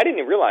there. I didn't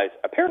even realize.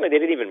 Apparently, they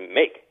didn't even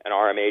make an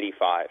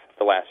RM85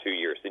 the last few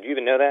years. Did you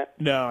even know that?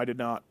 No, I did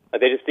not.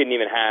 They just didn't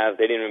even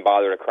they didn't even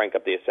bother to crank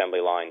up the assembly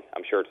line.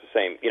 I'm sure it's the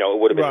same. It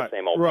would have been the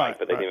same old bike,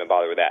 but they didn't even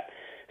bother with that.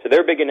 So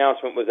their big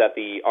announcement was that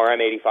the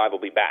RM85 will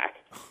be back.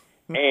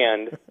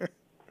 And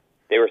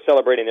they were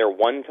celebrating their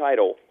one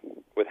title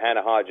with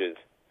Hannah Hodges.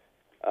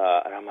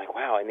 And I'm like,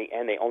 wow, in the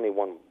end, they only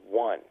won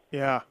one.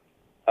 Yeah.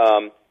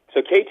 So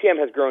KTM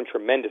has grown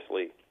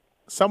tremendously.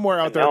 Somewhere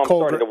out there, now I'm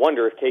starting to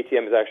wonder if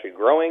KTM is actually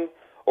growing,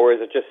 or is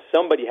it just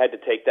somebody had to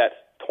take that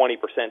 20%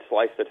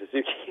 slice that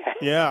Suzuki had?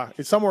 Yeah,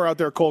 somewhere out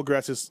there, Cole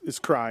Gress is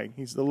crying.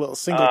 He's a little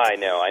single. I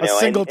know. A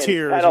single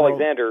tear. And Pat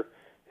Alexander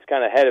is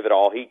kind of ahead of it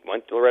all. He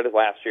went to Loretta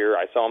last year.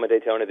 I saw him at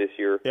Daytona this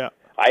year. Yeah.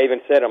 I even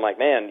said, I'm like,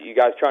 man, you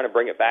guys trying to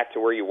bring it back to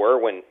where you were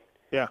when?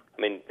 Yeah.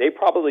 I mean, they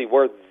probably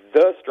were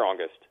the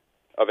strongest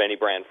of any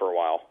brand for a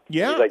while.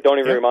 Yeah. He's like, don't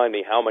even remind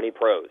me how many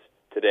pros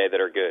today that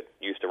are good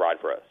used to ride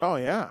for us. Oh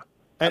yeah.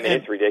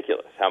 It's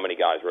ridiculous how many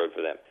guys rode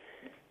for them.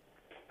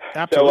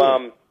 Absolutely.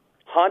 So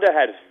Honda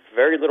had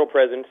very little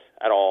presence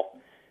at all.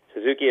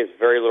 Suzuki has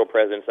very little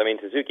presence. I mean,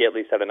 Suzuki at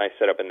least had a nice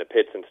setup in the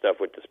pits and stuff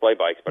with display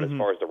bikes, but as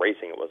far as the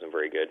racing, it wasn't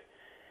very good.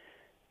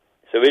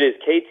 So it is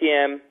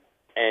KTM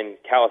and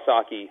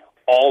Kawasaki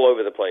all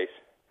over the place.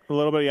 A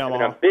little bit of Yamaha.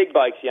 And on big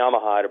bikes,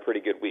 Yamaha had a pretty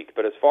good week.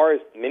 But as far as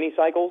mini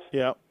cycles,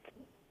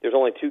 there's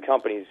only two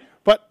companies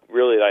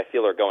really that I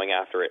feel are going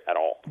after it at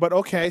all. But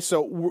okay,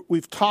 so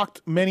we've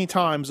talked many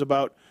times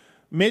about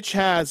Mitch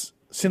has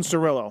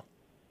Cincerillo.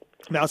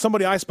 Now,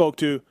 somebody I spoke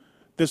to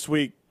this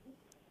week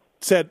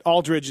said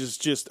Aldridge is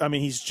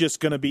he's just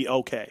going to be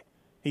okay.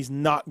 He's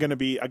not going to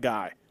be a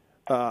guy.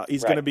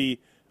 He's going to be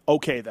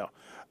okay, though.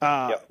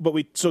 But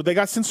so they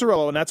got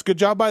Cincerillo, and that's a good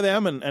job by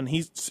them, and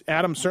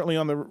Adam's certainly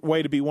on the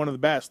way to be one of the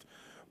best.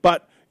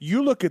 But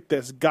you look at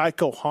this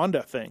Geico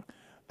Honda thing,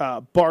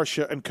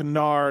 Barsha and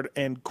Kennard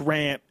and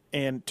Grant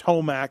and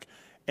Tomac,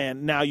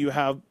 and now you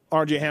have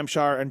R.J.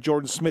 Hampshire and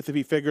Jordan Smith if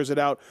he figures it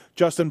out.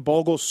 Justin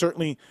Bogle,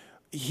 certainly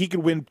he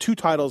could win 2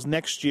 titles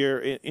next year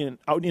in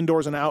out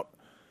indoors and out.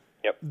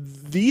 Yep.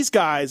 These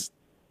guys,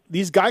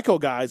 these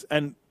Geico guys,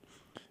 and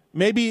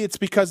maybe it's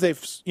because they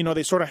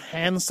sort of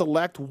hand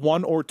select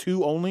 1 or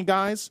 2 only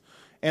guys.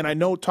 And I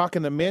know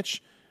talking to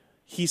Mitch,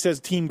 he says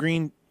Team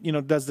Green,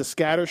 does the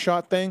scatter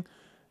shot thing.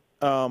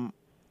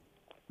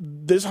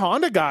 This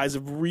Honda guys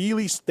have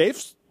really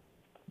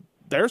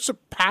they're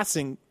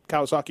surpassing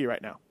Kawasaki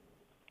right now.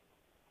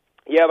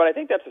 Yeah, but I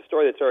think that's a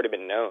story that's already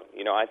been known.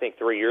 I think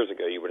 3 years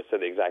ago you would have said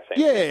the exact same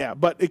thing. Yeah,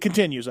 but it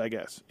continues, I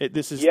guess.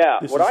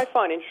 What I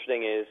find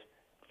interesting is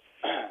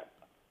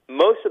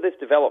most of this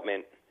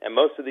development and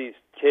most of these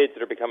kids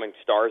that are becoming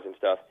stars and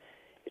stuff,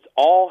 it's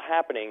all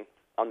happening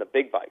on the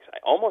big bikes. I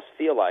almost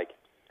feel like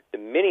the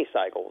mini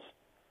cycles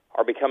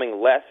are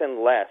becoming less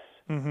and less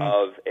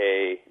of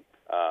a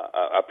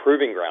a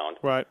proving ground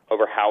right.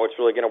 over how it's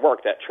really going to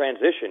work. That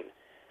transition.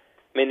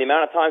 I mean, the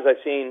amount of times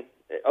I've seen.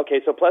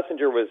 Okay, so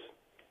Plessinger was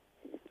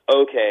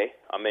okay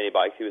on mini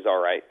bikes. He was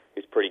all right.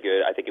 He was pretty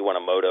good. I think he won a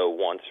moto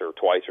once or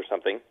twice or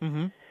something.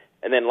 Mm-hmm.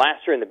 And then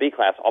last year in the B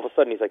class, all of a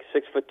sudden he's like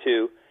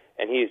 6'2",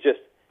 and he's just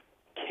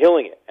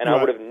killing it. And I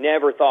would have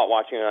never thought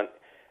watching it on.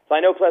 So I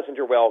know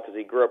Plessinger well because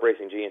he grew up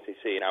racing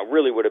GNCC, and I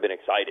really would have been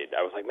excited.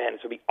 I was like, man, this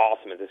would be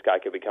awesome if this guy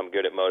could become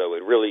good at moto. It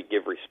would really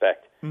give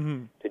respect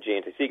to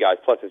GNCC guys.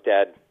 Plus, his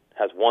dad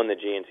has won the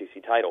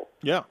GNCC title.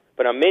 Yeah.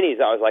 But on minis,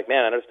 I was like,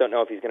 man, I just don't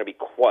know if he's going to be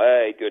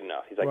quite good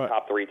enough. He's like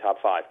top 3,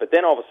 top 5. But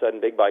then all of a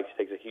sudden, big bikes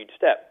takes a huge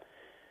step.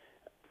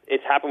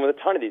 It's happened with a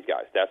ton of these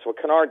guys. That's what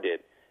Kennard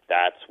did.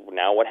 That's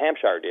now what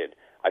Hampshire did.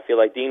 I feel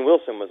like Dean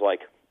Wilson was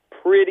like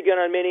pretty good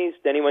on minis.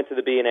 Then he went to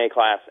the B and A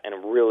class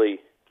and really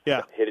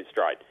hit his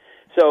stride.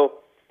 So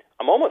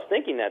I'm almost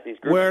thinking that these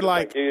groups are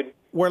like, dude.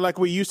 Where like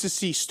we used to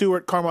see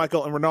Stewart,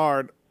 Carmichael, and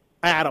Renard,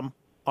 Adam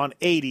on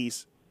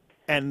 80s,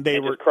 and they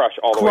were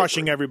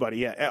crushing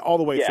everybody, all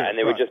the way through. Yeah, and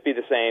they would just be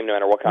the same no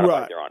matter what kind of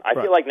bike they're on. I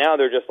feel like now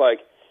they're just like,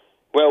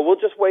 well, we'll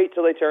just wait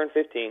till they turn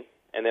 15,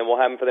 and then we'll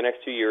have them for the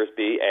next 2 years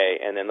be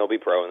A, and then they'll be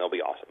pro, and they'll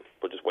be awesome.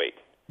 We'll just wait.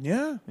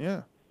 Yeah,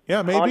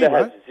 maybe. Honda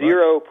has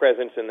zero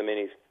presence in the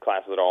minis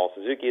classes at all.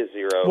 Suzuki is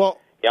zero. Well,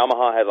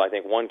 Yamaha has, I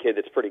think, one kid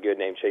that's pretty good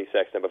named Chase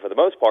Sexton, but for the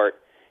most part,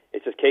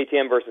 it's just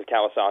KTM versus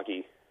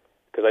Kawasaki,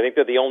 because I think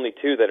they're the only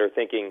two that are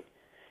thinking,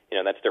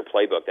 that's their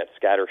playbook, that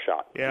scatter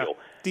shot deal.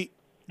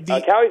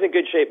 Cowie's in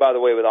good shape, by the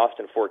way, with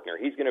Austin Forkner.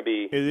 He's going to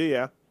be... Is he,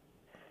 yeah?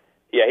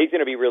 Yeah, he's going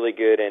to be really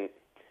good, and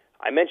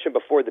I mentioned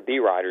before the B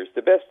riders.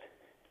 The best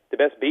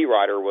B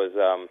rider was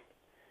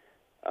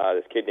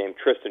this kid named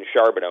Tristan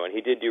Charbonneau, and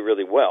he did do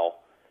really well.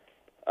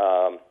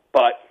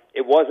 But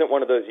it wasn't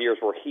one of those years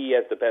where he,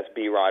 as the best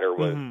B rider,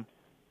 was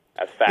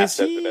as fast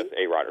as the best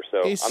A rider.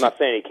 So I'm not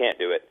saying he can't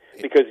do it,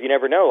 because you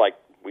never know. Like,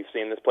 we've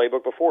seen this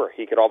playbook before.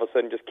 He could all of a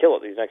sudden just kill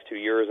it these next 2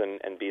 years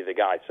and be the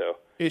guy. So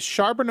is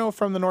Charbonneau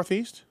from the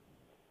Northeast?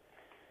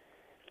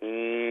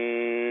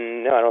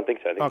 No, I don't think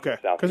so. I think okay,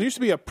 because there used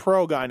to be a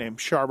pro guy named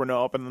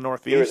Charbonneau up in the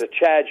Northeast. There was a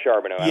Chad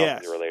Charbonneau. I don't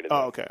think you're related.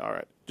 Oh, okay, all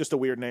right. Just a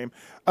weird name.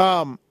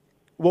 Well,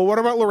 what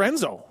about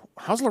Lorenzo?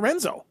 How's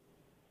Lorenzo?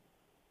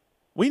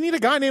 We need a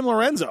guy named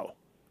Lorenzo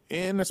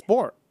in the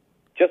sport.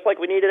 Just like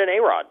we needed an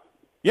A-Rod.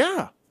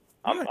 Yeah.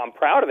 I'm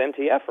proud of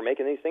MTF for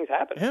making these things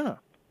happen. Yeah.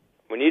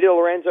 We needed a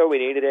Lorenzo. We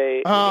needed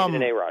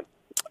an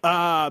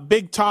A-Rod.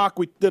 Big talk.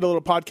 We did a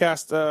little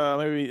podcast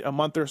maybe a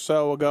month or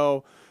so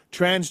ago.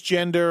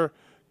 Transgender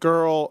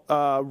girl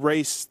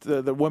raced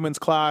the women's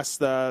class.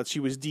 She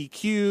was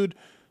DQ'd,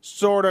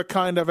 sort of,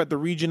 kind of at the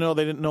regional.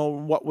 They didn't know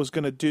what was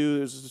going to do.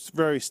 It was a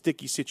very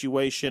sticky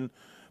situation.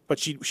 But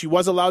she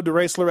was allowed to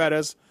race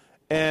Loretta's.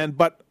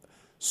 But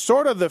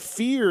sort of the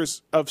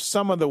fears of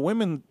some of the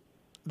women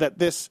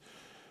that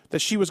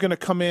she was going to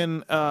come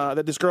in,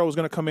 that this girl was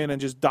going to come in and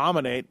just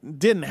dominate,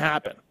 didn't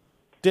happen.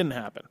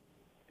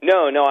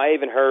 No, I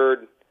even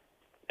heard,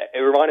 it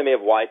reminded me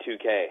of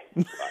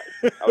Y2K.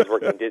 I was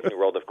working in Disney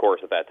World, of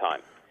course, at that time.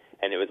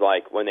 And it was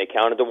like, when they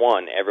counted to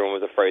 1, everyone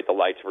was afraid the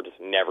lights were just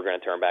never going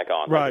to turn back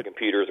on. Right. Like the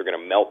computers are going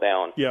to melt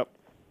down. Yep.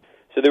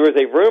 So there was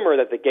a rumor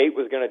that the gate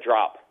was going to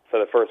drop for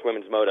the first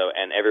women's moto,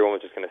 and everyone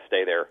was just going to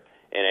stay there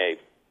in a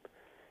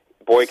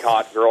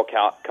boycott, girl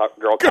caught.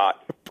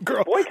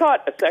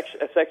 Boycott a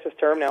sexist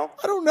term now?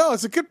 I don't know.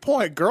 It's a good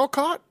point. Girl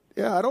caught?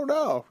 Yeah, I don't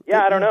know.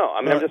 Yeah, I don't know.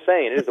 I mean, I'm just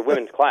saying, it is a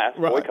women's class.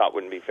 Boycott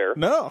wouldn't be fair.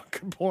 No,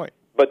 good point.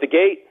 But the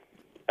gate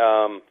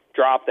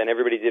dropped, and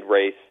everybody did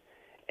race.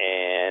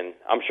 And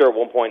I'm sure at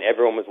one point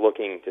everyone was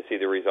looking to see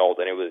the result,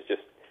 and it was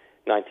just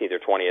 19th or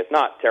 20th.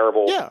 Not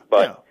terrible,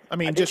 but I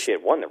mean, think she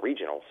had won the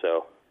regional.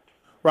 So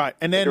right,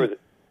 and then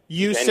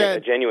you said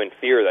a genuine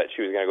fear that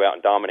she was going to go out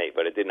and dominate,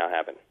 but it did not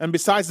happen. And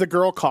besides the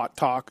girl caught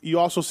talk, you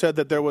also said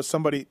that there was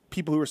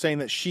people who were saying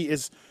that she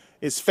is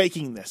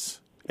faking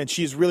this, and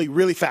she's really,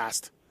 really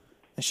fast,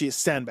 and she is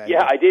sandbagging.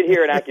 Yeah, I did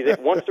hear an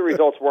accusation. Once the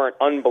results weren't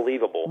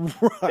unbelievable,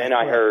 then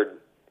I heard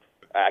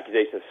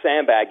accusations of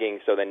sandbagging.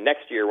 So then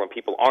next year, when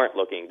people aren't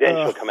looking, then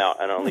she'll come out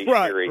and unleash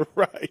fury,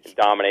 and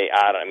dominate.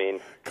 I mean,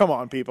 come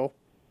on, people.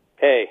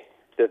 Hey,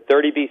 the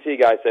 30 BC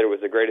guy said it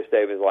was the greatest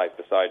day of his life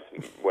besides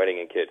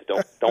wedding and kids.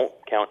 Don't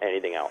count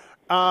anything out.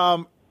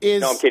 No,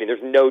 I'm kidding.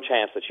 There's no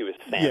chance that she was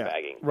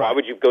sandbagging. Yeah, Why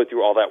would you go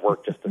through all that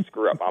work just to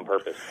screw up on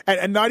purpose?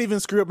 And not even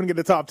screw up and get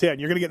the top 10.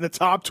 You're going to get in the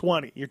top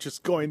 20. You're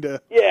just going to...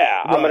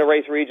 Yeah, I'm going to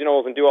race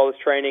regionals and do all this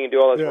training and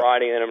do all this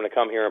riding, and then I'm going to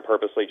come here and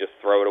purposely just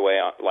throw it away.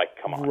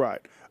 Come on.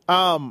 Right.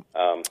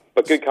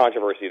 But good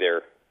controversy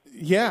there.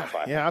 Yeah,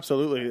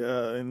 absolutely.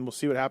 And we'll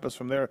see what happens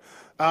from there.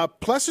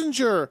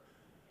 Plessinger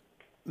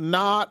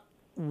not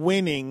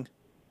winning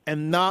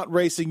and not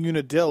racing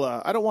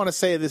Unadilla. I don't want to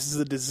say this is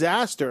a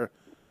disaster,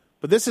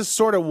 but this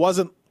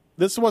wasn't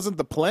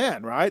the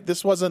plan, right?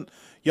 This wasn't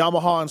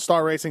Yamaha and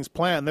Star Racing's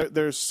plan.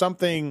 There's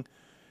something,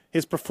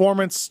 his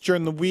performance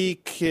during the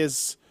week,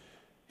 his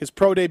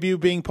pro debut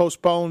being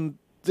postponed.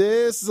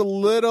 This is a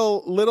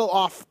little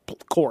off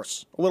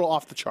course, a little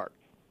off the chart.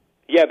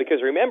 Yeah,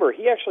 because remember,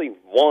 he actually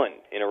won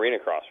in Arena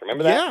Cross.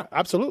 Remember that? Yeah,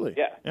 absolutely.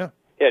 Yeah,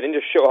 it didn't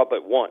just show up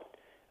at one.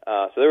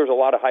 So there was a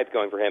lot of hype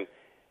going for him.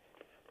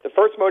 The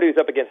first moto he was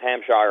up against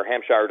Hampshire.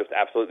 Hampshire just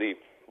absolutely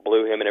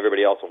blew him and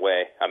everybody else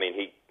away. I mean,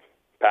 he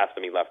passed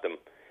him, he left him.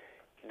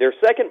 Their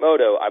second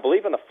moto, I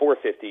believe on the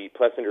 450,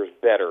 Plessinger's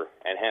better,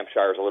 and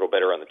Hampshire's a little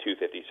better on the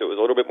 250, so it was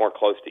a little bit more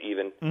close to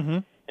even.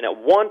 Mm-hmm. And at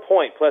one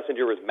point,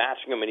 Plessinger was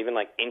matching him and even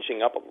like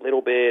inching up a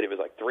little bit. It was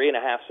like 3.5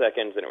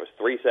 seconds, and it was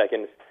 3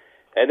 seconds.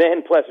 And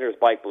then Plessinger's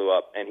bike blew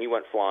up, and he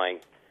went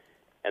flying.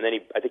 And then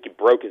I think he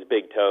broke his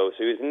big toe,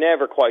 so he was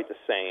never quite the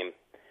same.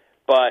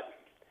 But,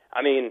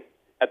 I mean,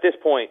 at this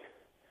point,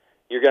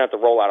 you're going to have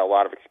to roll out a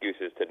lot of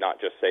excuses to not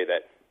just say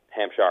that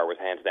Hampshire was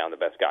hands down the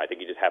best guy. I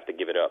think you just have to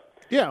give it up.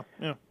 Yeah,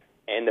 yeah.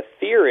 And the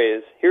fear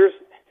is, here's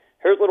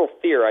a little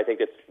fear I think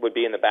that would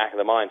be in the back of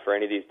the mind for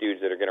any of these dudes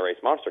that are going to race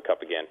Monster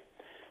Cup again.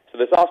 So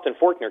this Austin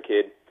Forkner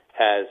kid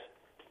has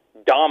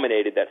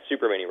dominated that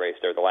Super Mini race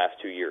there the last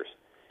 2 years.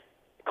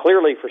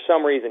 Clearly, for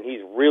some reason,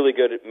 he's really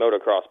good at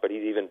motocross, but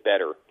he's even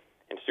better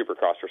in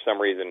Supercross for some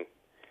reason.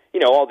 You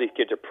know, all these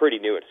kids are pretty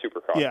new at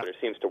Supercross, but it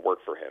seems to work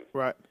for him.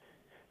 Right.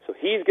 So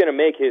he's going to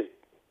make his,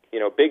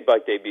 big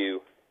bike debut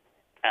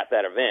at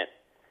that event.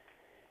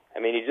 I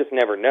mean, you just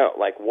never know.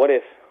 Like, what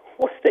if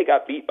they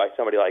got beat by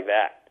somebody like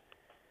that?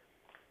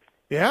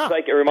 Yeah. It's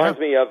like, it reminds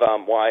me of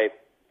why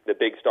the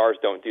big stars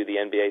don't do the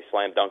NBA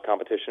slam dunk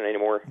competition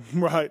anymore.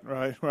 Right.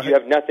 You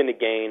have nothing to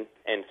gain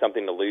and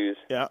something to lose.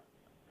 Yeah.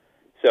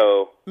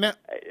 So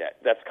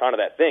that's kind of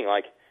that thing.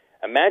 Like,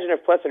 imagine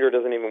if Plessinger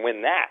doesn't even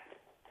win that.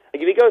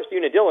 Like, if he goes to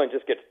Unadilla and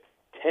just gets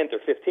 10th or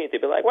 15th,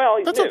 they'd be like, well,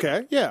 he's That's new.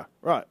 okay. Yeah,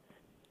 right.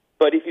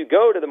 But if you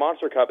go to the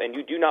Monster Cup and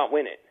you do not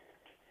win it,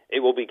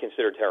 it will be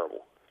considered terrible.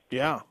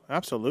 Yeah,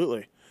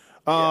 absolutely.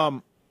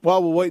 Well,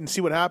 we'll wait and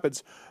see what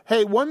happens.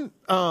 Hey, one,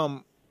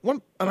 and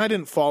I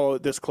didn't follow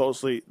it this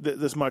closely,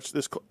 this much.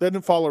 I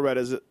didn't follow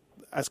Loretta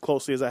as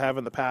closely as I have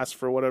in the past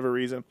for whatever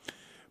reason.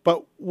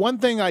 But one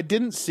thing I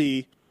didn't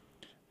see,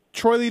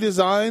 Troy Lee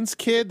Designs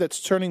kid that's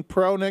turning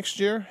pro next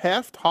year,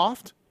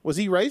 Hoft, was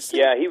he racing?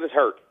 Yeah, he was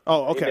hurt.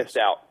 Oh, okay. He missed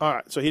out. All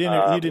right, so he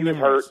didn't. He was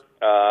hurt.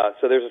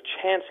 So there's a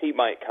chance he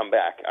might come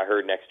back. I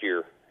heard next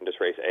year and just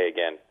race A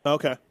again.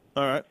 Okay.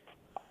 All right.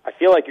 I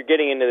feel like you're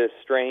getting into this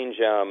strange,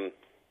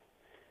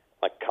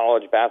 like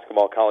college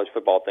basketball, college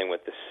football thing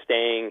with the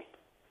staying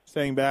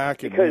back.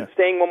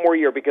 Staying one more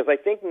year, because I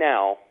think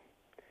now,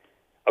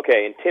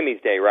 okay, in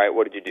Timmy's day, right,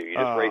 what did you do? You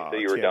just raced till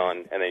you were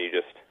done, and then you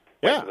just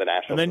went to the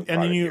Nationals.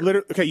 And then you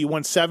literally, you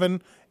won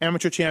 7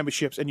 amateur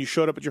championships, and you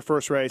showed up at your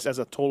first race as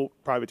a total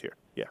privateer.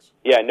 Yes.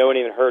 Yeah, no one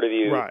even heard of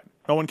you. Right.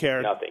 No one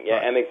cared. Nothing. Yeah,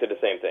 right. Emmix did the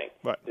same thing.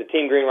 Right. The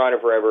Team Green Rider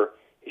forever.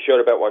 He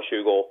showed up at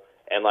Washougal,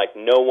 and like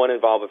no one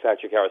involved with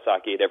Factory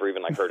Kawasaki had ever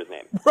even like heard his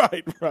name.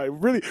 Right.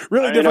 Really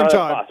different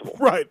time. Possible.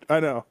 Right. I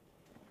know.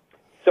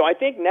 So I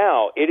think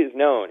now it is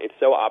known. It's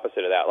so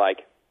opposite of that.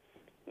 Like,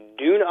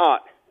 do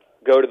not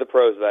go to the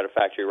pros without a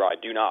factory ride.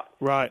 Do not.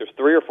 Right. There's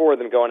 3 or 4 of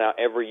them going out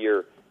every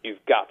year.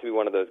 You've got to be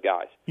one of those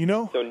guys.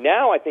 So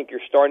now I think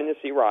you're starting to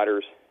see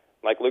riders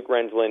like Luke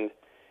Rensland,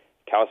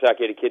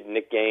 Kawasaki had a kid,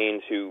 Nick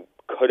Gaines, who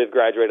could have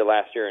graduated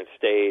last year and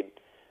stayed.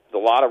 There's a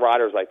lot of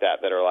riders like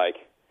that are like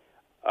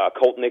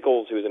Colt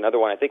Nichols, who's another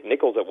one. I think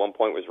Nichols at one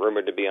point was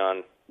rumored to be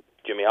on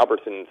Jimmy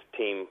Albertson's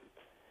team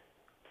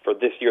for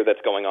this year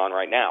that's going on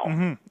right now.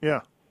 Mm-hmm.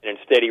 Yeah. And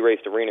instead he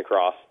raced arena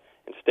cross.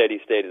 Instead he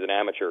stayed as an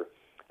amateur.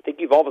 I think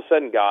you've all of a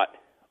sudden got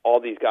all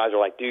these guys are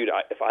like, dude,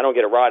 if I don't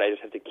get a ride, I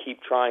just have to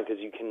keep trying because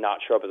you cannot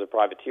show up as a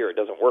privateer. It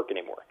doesn't work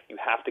anymore. You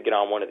have to get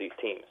on one of these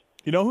teams.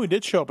 You know who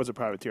did show up as a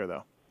privateer,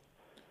 though?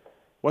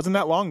 Wasn't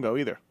that long ago,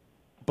 either.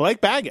 Blake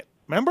Baggett.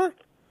 Remember?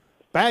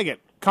 Baggett.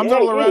 Comes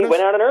out of Loretta's. He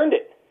went out and earned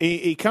it.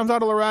 He comes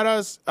out of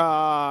Loretta's.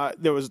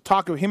 There was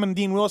talk of him and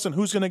Dean Wilson,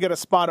 who's going to get a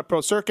spot at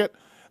Pro Circuit.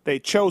 They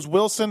chose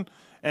Wilson,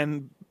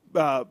 and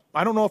I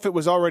don't know if it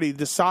was already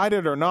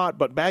decided or not,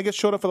 but Baggett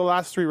showed up for the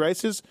last 3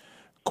 races,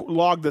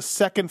 logged the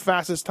second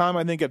fastest time,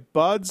 I think, at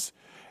Bud's,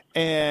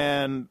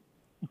 and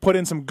put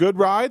in some good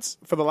rides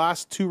for the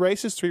last 3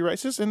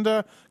 races, and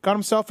got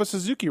himself a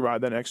Suzuki ride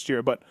the next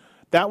year. But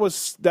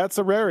that's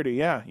a rarity,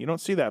 yeah. You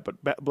don't see that.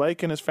 But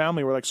Blake and his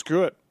family were like,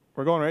 screw it,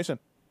 we're going racing.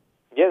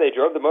 Yeah, they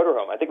drove the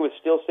motorhome. I think it was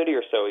Steel City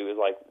or so. He was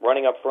like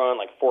running up front,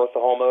 like 4th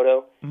the whole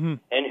moto. Mm-hmm.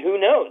 And who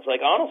knows?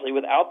 Like, honestly,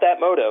 without that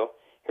moto,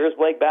 here's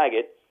Blake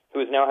Baggett, who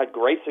has now had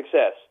great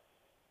success.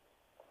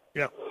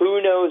 Yeah.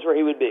 Who knows where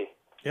he would be?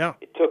 Yeah.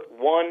 It took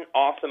one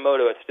awesome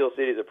moto at Steel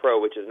City as a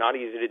pro, which is not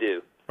easy to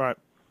do. Right.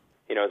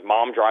 You know, his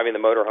mom driving the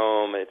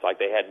motorhome, and it's like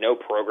they had no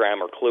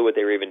program or clue what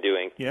they were even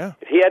doing. Yeah.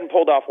 If he hadn't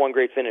pulled off one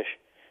great finish,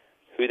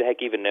 who the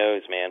heck even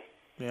knows, man?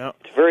 Yeah.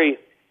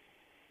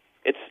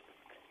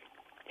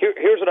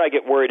 Here's what I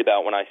get worried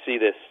about when I see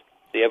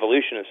the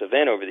evolution of this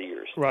event over the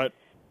years. Right.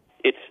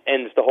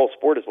 And the whole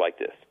sport is like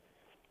this.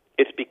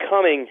 It's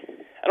becoming,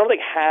 I don't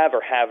think have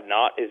or have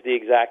not is the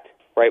exact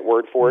right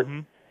word for it,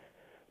 mm-hmm.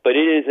 but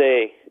it is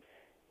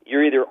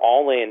you're either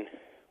all in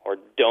or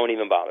don't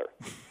even bother.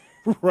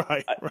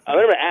 Right. I'm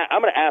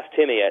going to ask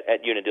Timmy at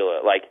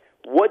Unadilla, like,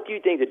 what do you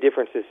think the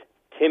difference is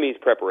Timmy's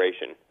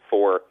preparation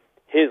for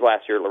his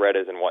last year at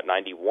Loretta's in,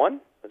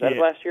 91? Was that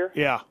his last year?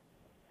 Yeah.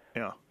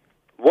 Yeah.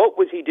 What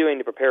was he doing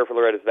to prepare for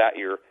Loretta's that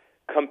year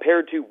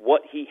compared to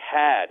what he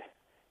had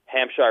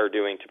Hampshire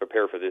doing to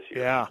prepare for this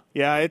year.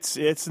 Yeah,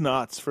 it's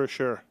nuts for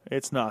sure.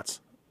 It's nuts.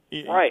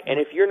 Right, and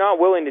if you're not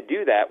willing to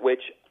do that,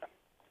 which,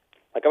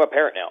 like, I'm a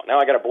parent now. Now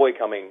I got a boy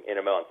coming in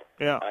a month.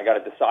 Yeah. And I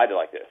got to decide it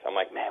like this. I'm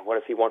like, man, what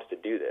if he wants to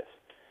do this?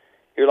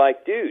 You're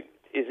like, dude,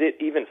 is it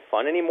even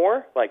fun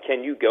anymore? Like,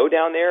 can you go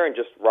down there and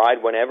just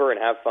ride whenever and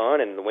have fun?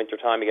 And in the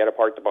wintertime, you got to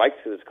park the bikes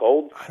because it's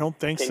cold? I don't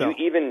think so. Can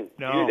you even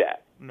do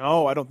that?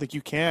 No, I don't think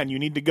you can. You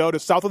need to go to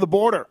south of the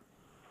border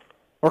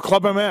or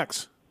Club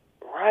MX.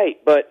 Right,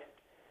 but,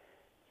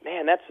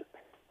 man, that's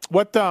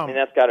what. I mean,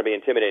 that's got to be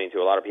intimidating to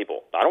a lot of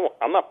people.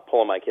 I'm not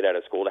pulling my kid out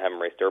of school to have him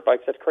race dirt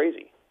bikes. That's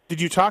crazy. Did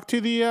you talk to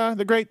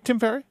the great Tim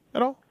Ferry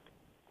at all?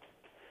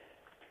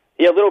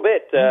 Yeah, a little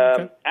bit.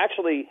 Okay.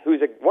 Actually,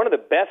 one of the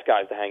best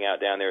guys to hang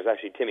out down there is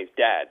actually Timmy's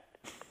dad.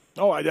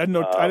 Oh, I didn't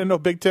know. I didn't know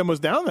Big Tim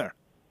was down there.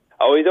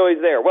 Oh, he's always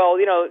there. Well,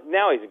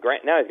 now he's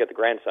got the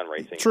grandson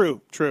racing.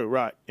 True,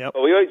 right. Yep.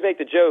 But we always make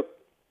the joke.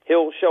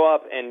 He'll show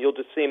up and you'll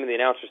just see him in the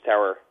announcer's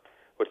tower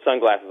with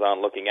sunglasses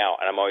on, looking out.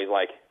 And I'm always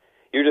like,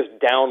 you're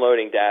just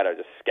downloading data,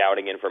 just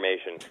scouting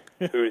information.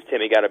 Who's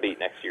Timmy got to beat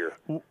next year?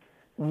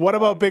 What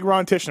about Big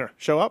Ron Tishner?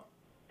 Show up?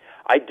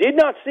 I did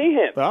not see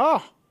him.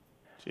 Oh,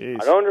 jeez.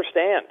 I don't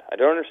understand. This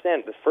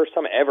is the first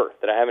time ever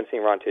that I haven't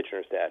seen Ron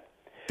Tishner's dad.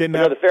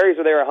 The Ferries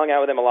were there. I hung out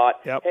with them a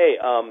lot. Yep. Hey,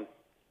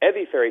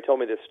 Evie Ferry told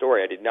me this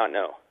story I did not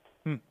know.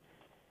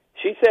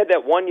 She said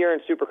that one year in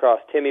Supercross,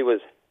 Timmy was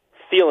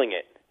feeling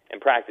it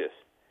in practice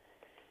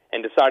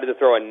and decided to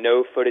throw a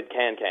no-footed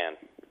can-can.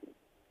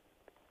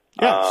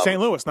 Yeah, St.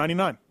 Louis,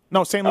 99.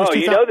 No, St. Louis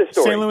 2000. You know this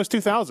story. St. Louis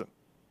 2000.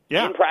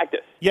 Yeah. In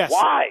practice. Yes.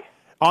 Why?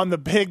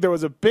 There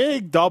was a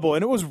big double,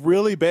 and it was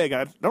really big.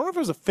 I don't know if it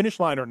was a finish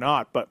line or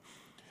not, but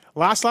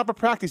last lap of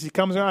practice, he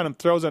comes around and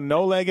throws a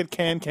no-legged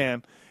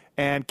can-can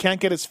and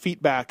can't get his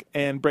feet back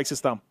and breaks his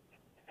thumb.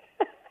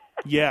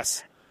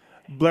 Yes.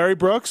 Larry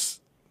Brooks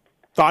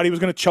thought he was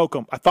going to choke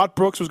him. I thought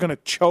Brooks was going to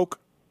choke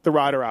the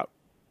rider out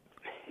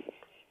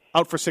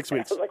for 6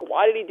 weeks. I was like,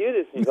 why did he do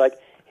this? And he's like,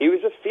 he was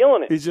just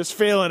feeling it. He's just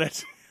feeling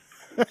it.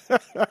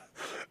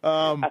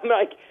 I'm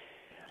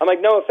like,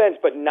 no offense,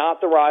 but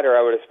not the rider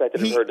I would expect to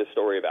have heard this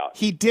story about.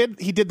 He did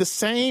the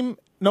same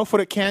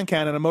no-footed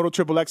can-can in a Moto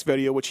Triple X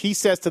video, which he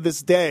says to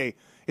this day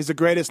is the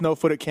greatest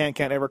no-footed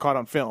can-can ever caught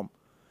on film.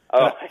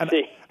 Oh, I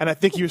see. And I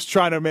think he was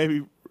trying to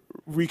maybe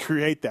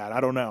recreate that.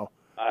 I don't know.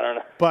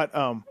 But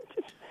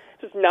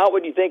just not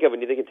what you think of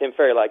when you think of Tim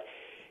Ferry. Like,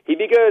 he'd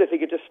be good if he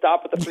could just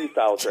stop with the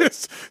freestyle trick.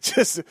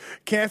 just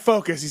can't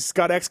focus. He's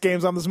got X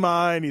Games on his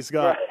mind. He's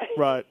got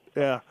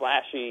yeah,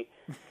 flashy.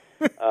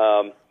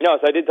 No,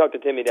 so I did talk to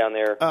Timmy down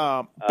there.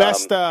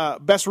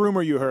 Best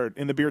rumor you heard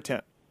in the beer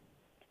tent.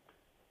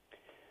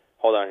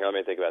 Hold on here. Let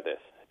me think about this.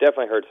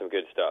 Definitely heard some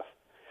good stuff.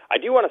 I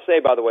do want to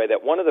say, by the way,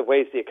 that one of the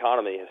ways the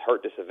economy has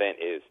hurt this event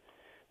is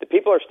the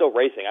people are still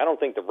racing. I don't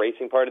think the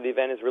racing part of the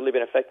event has really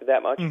been affected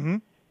that much. Mm-hmm.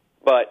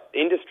 But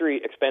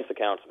industry expense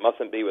accounts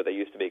mustn't be what they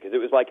used to be, because it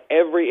was like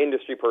every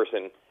industry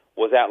person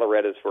was at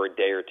Loretta's for a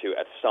day or two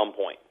at some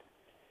point.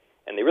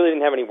 And they really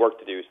didn't have any work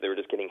to do, so they were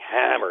just getting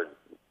hammered.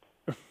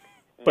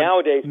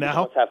 Nowadays,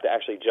 people have to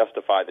actually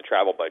justify the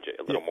travel budget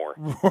a little more.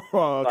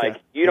 Oh, okay.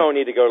 Like, you don't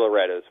need to go to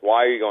Loretta's.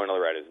 Why are you going to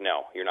Loretta's?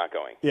 No, you're not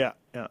going. Yeah.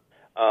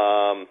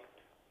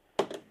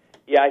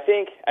 Yeah, I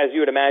think, as you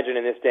would imagine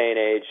in this day and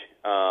age,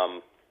 I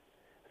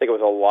think it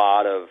was a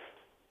lot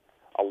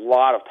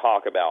of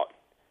talk about,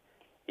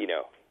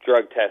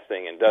 drug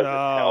testing and does this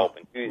help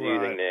and who's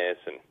using this,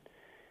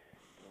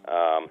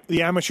 and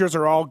the amateurs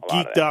are all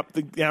geeked up.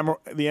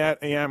 The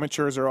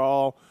amateurs are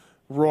all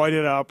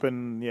roided up,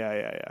 and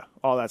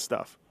all that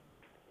stuff.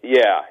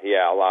 Yeah,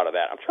 a lot of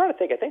that. I'm trying to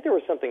think. I think there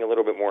was something a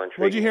little bit more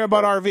intriguing. What did you hear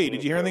about RV?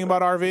 Did you hear anything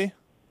about RV?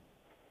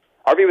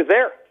 RV was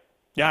there.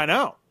 Yeah, I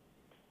know.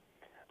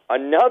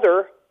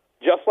 Another,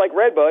 just like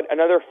Redbud,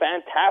 another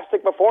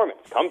fantastic performance.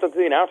 Comes up to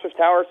the announcer's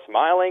tower,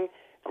 smiling,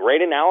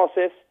 great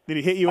analysis. Did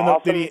he hit you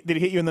awesome. did he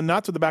hit you in the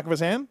nuts with the back of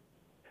his hand?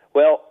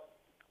 Well,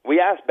 we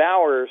asked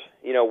Bowers,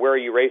 where are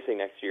you racing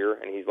next year?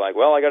 And he's like,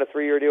 well, I got a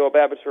 3-year deal with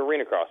Babbitt's for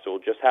Arena Cross, so we'll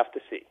just have to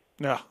see.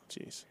 Oh,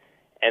 jeez.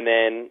 And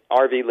then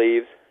RV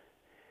leaves,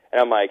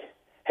 and I'm like,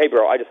 hey,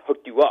 bro, I just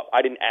hooked you up.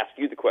 I didn't ask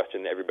you the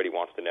question that everybody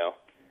wants to know.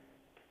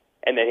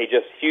 And then he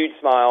just, huge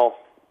smile,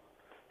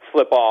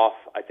 flip off,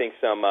 I think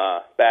some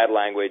bad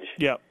language.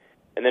 Yep.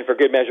 And then for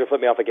good measure,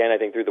 flip me off again, I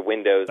think, through the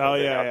windows of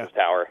the announcer's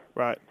tower.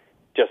 Right.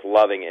 Just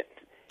loving it.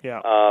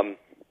 Yeah.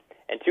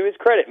 And to his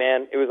credit,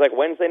 man, it was like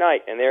Wednesday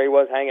night, and there he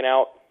was hanging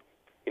out.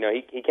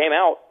 He came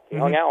out. He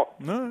hung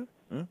out. No.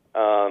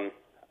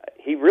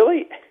 He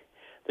really,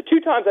 the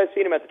 2 times I've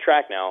seen him at the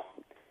track now,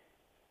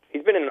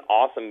 he's been in an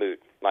awesome mood.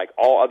 Like,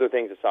 all other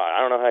things aside. I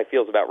don't know how he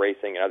feels about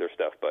racing and other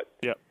stuff, but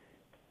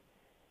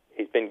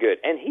he's been good.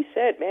 And he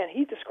said, man,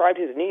 he described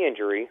his knee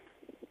injury.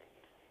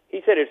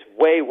 He said it's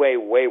way, way,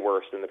 way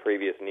worse than the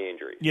previous knee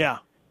injury. Yeah.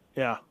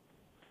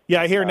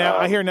 I hear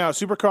now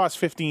Supercross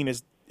 15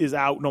 is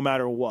out no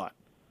matter what.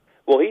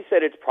 Well, he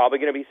said it's probably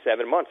going to be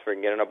 7 months for him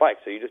to get on a bike.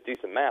 So you just do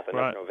some math, and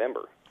that's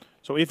November.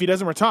 So if he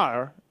doesn't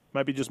retire, it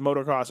might be just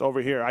motocross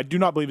over here. I do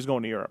not believe he's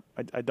going to Europe.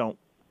 I don't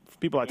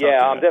People I talk to.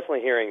 Yeah, I'm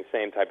definitely hearing the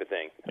same type of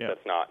thing. Yeah.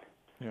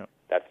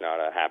 That's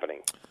not happening.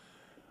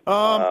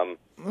 All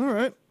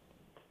right.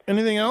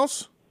 Anything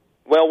else?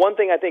 Well, one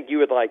thing I think you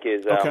would like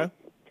is Okay.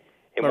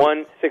 in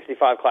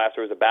 165 class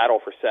there was a battle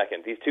for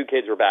second. These two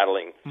kids were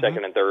battling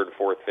second and third,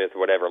 fourth, fifth,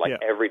 whatever,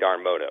 every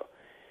darn moto.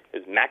 It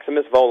was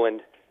Maximus Voland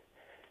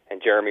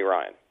and Jeremy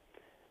Ryan.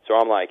 So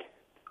I'm like,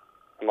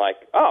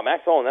 oh,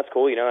 Max Voland, that's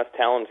cool. That's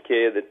Talon's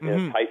kid that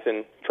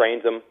Tyson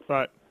trains him.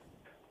 Right.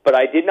 But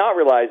I did not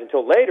realize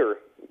until later,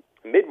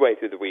 midway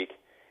through the week,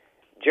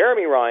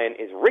 Jeremy Ryan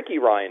is Ricky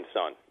Ryan's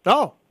son.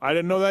 Oh, I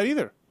didn't know that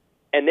either.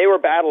 And they were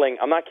battling,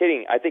 I'm not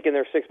kidding, I think in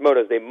their 6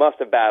 motos, they must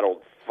have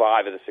battled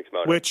 5 of the 6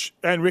 motos.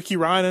 And Ricky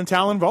Ryan and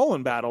Talon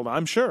Voland battled,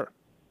 I'm sure.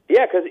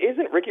 Yeah, because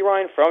isn't Ricky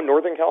Ryan from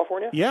Northern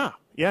California? Yeah,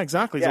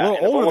 exactly. He's Yeah, a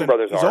little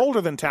older he's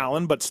older than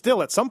Talon, but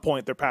still at some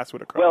point their paths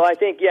would have crossed. Well, I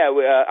think,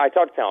 I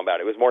talked to Talon about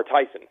it. It was more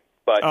Tyson.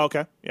 But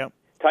okay, yeah.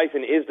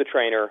 Tyson is the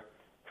trainer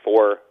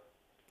for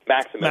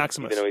Maximus.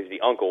 Even though he's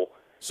the uncle.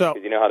 So,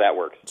 because you know how that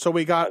works. So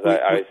we got... I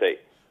always say,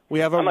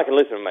 I'm not going to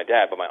listen to my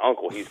dad, but my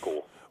uncle, he's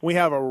cool. We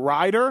have a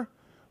Ryder.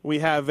 We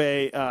have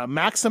a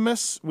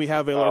Maximus. We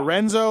have a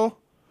Lorenzo.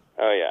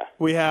 Oh, yeah.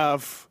 We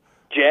have...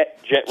 Jet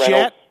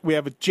Reynolds. We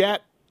have a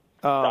Jet.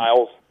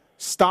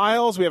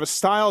 Styles. We have a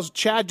Styles.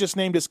 Chad just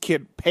named his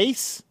kid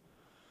Pace.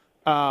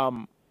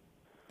 I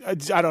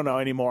don't know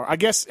anymore. I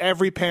guess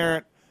every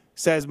parent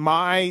says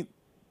my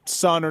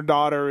son or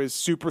daughter is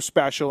super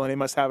special and he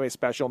must have a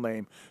special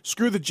name.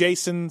 Screw the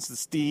Jasons, the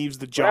Steves,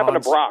 the Johns. What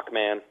happened to Brock,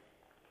 man?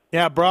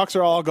 Yeah, Brocks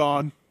are all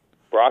gone.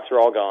 Brocks are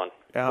all gone.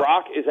 Yeah.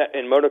 Brock is,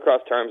 in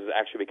motocross terms, has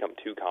actually become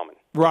too common.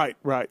 Right.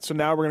 So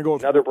now we're going to go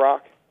with... Another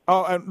Brock?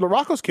 Oh, and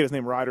LaRocco's kid is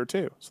named Ryder,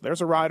 too. So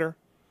there's a Ryder.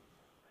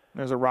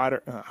 There's a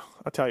Ryder.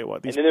 I'll tell you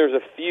what. And then there's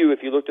a few,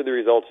 if you looked at the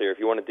results here, if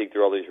you want to dig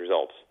through all these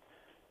results,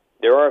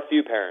 there are a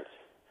few parents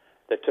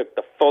that took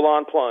the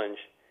full-on plunge.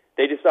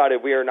 They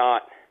decided we are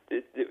not...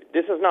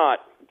 This is not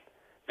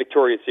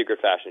Victoria's Secret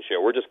fashion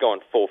show. We're just going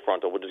full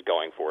frontal. We're just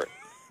going for it.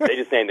 They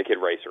just named the kid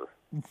Racer.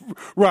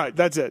 Right,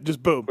 that's it.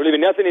 Just boom. We're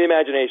leaving nothing to the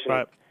imagination.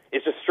 Right.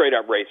 It's just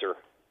straight-up Racer.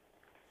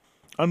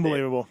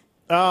 Unbelievable.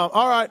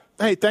 All right.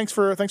 Hey, thanks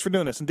for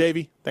doing this. And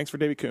Davey, thanks for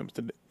Davey Coombs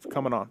for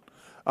coming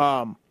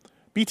on.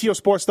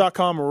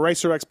 BTOsports.com,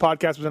 Racer X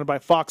podcast presented by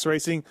Fox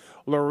Racing.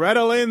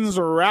 Loretta Lynns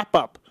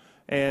wrap-up.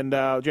 And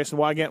Jason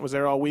Wygant was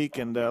there all week.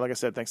 And like I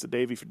said, thanks to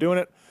Davey for doing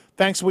it.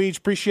 Thanks, Weege.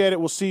 Appreciate it.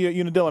 We'll see you at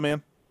Unadilla,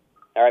 man.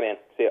 All right, man.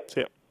 See ya.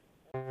 See ya.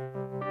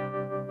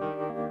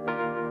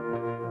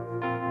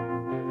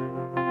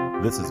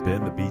 This has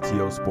been the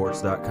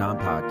BTOsports.com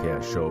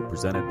podcast show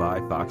presented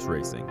by Fox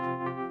Racing.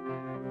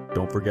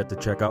 Don't forget to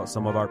check out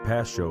some of our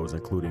past shows,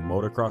 including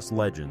motocross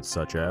legends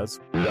such as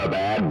The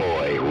Bad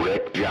Boy,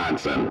 Rick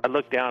Johnson. I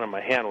looked down and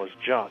my hand was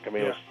junk. I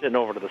mean, it was sitting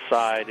over to the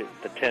side.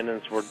 The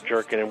tendons were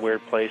jerking in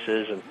weird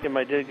places. And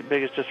my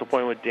biggest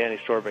disappointment with Danny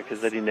Storbeck is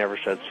that he never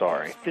said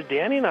sorry.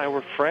 Danny and I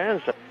were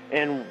friends,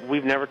 and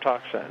we've never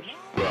talked since.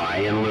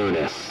 Brian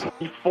Lunas.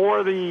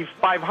 Before the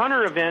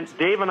 500 event,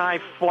 Dave and I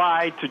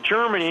fly to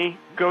Germany,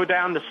 go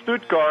down to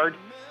Stuttgart.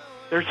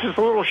 There's this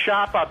little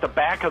shop out the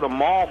back of the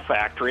mall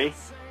factory.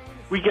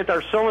 We get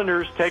our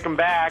cylinders, take them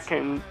back,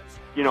 and,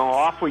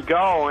 off we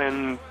go.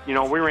 And, we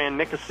ran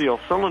Nicosil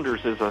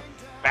cylinders as a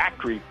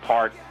factory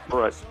part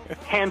for a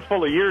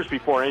handful of years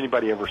before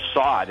anybody ever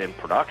saw it in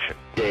production.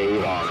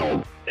 Dave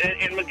Arnold.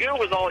 And Magoo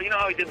was all,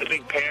 how he did the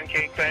big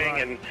pancake thing,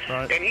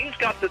 and he's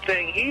got the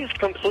thing, he's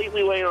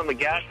completely laying on the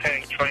gas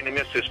tank trying to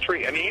miss his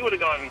tree. I mean, he would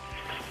have gone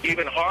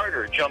even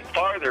harder, jumped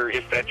farther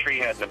if that tree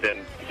hadn't have been,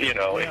 if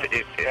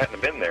it hadn't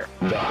have been there.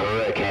 The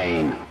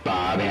Hurricane,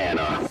 Bob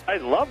Hanna. I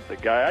love the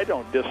guy. I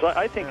don't dislike.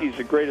 I think he's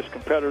the greatest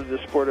competitor this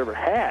sport ever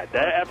had.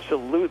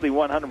 Absolutely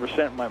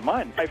 100% in my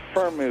mind. I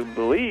firmly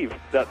believe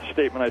that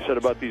statement I said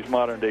about these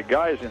modern-day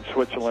guys in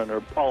Switzerland or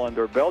Holland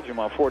or Belgium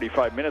on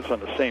 45 minutes on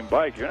the same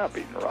bike. You're not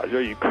beating Roger.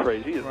 Are you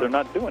crazy? They're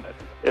not doing it.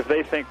 If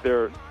they think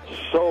they're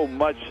so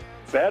much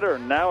better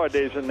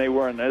nowadays than they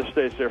were in those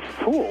days, they're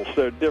fools.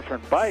 They're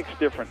different bikes,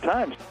 different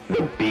times.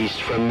 The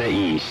Beast from the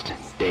East,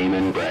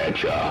 Damon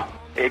Bradshaw.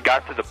 It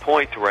got to the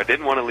point where I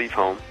didn't want to leave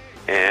home,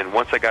 and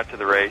once I got to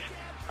the race,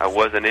 I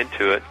wasn't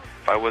into it.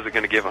 If I wasn't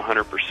going to give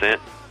 100%,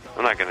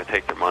 I'm not going to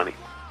take their money.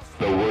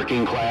 The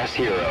working class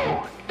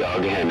hero,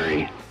 Doug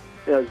Henry.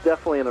 It was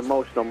definitely an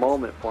emotional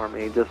moment for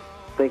me, just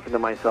thinking to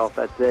myself,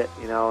 that's it,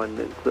 and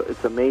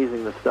it's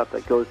amazing the stuff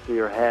that goes through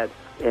your head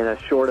in a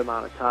short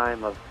amount of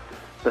time of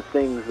the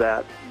things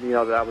that,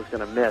 that I was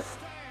going to miss.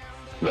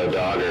 The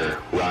Dogger,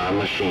 Ron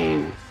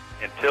Lachine.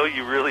 Until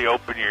you really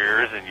open your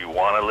ears and you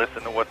want to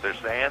listen to what they're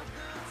saying,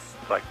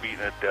 it's like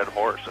beating a dead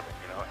horse.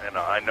 And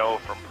I know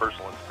from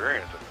personal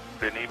experience,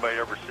 did anybody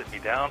ever sit me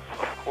down?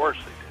 Of course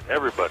they did.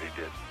 Everybody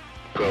did.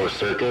 Pro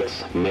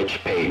Circuits,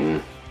 Mitch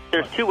Payton.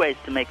 There's two ways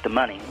to make the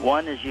money.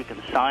 One is you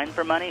can sign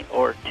for money,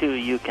 or two,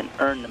 you can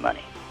earn the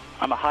money.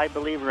 I'm a high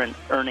believer in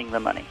earning the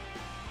money.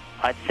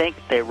 I think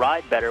they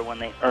ride better when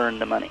they earn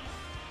the money.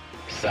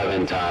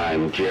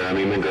 7-time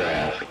Jeremy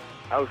McGrath.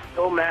 I was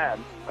so mad,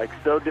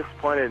 so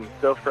disappointed and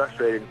so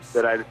frustrated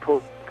that I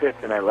pulled the pit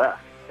and I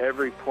left.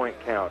 Every point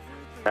counts.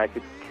 I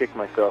could kick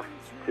myself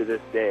to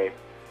this day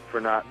for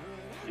not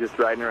just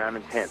riding around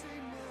in tents.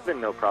 It's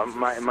been no problem.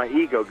 My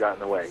ego got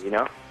in the way, you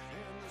know?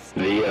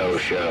 The O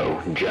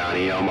Show,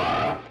 Johnny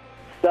O'Mara.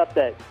 Stuff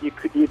that you'd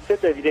sit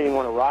there if you didn't even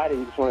want to ride it,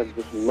 you just wanted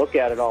to just look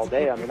at it all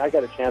day. I mean, I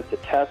got a chance to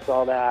test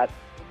all that.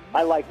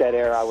 I like that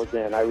era I was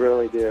in. I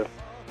really do.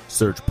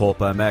 Search Pulp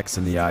MX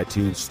in the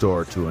iTunes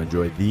store to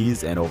enjoy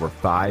these and over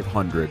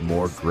 500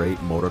 more great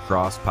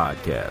motocross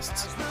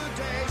podcasts.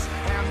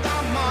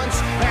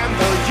 And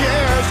the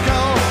years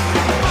go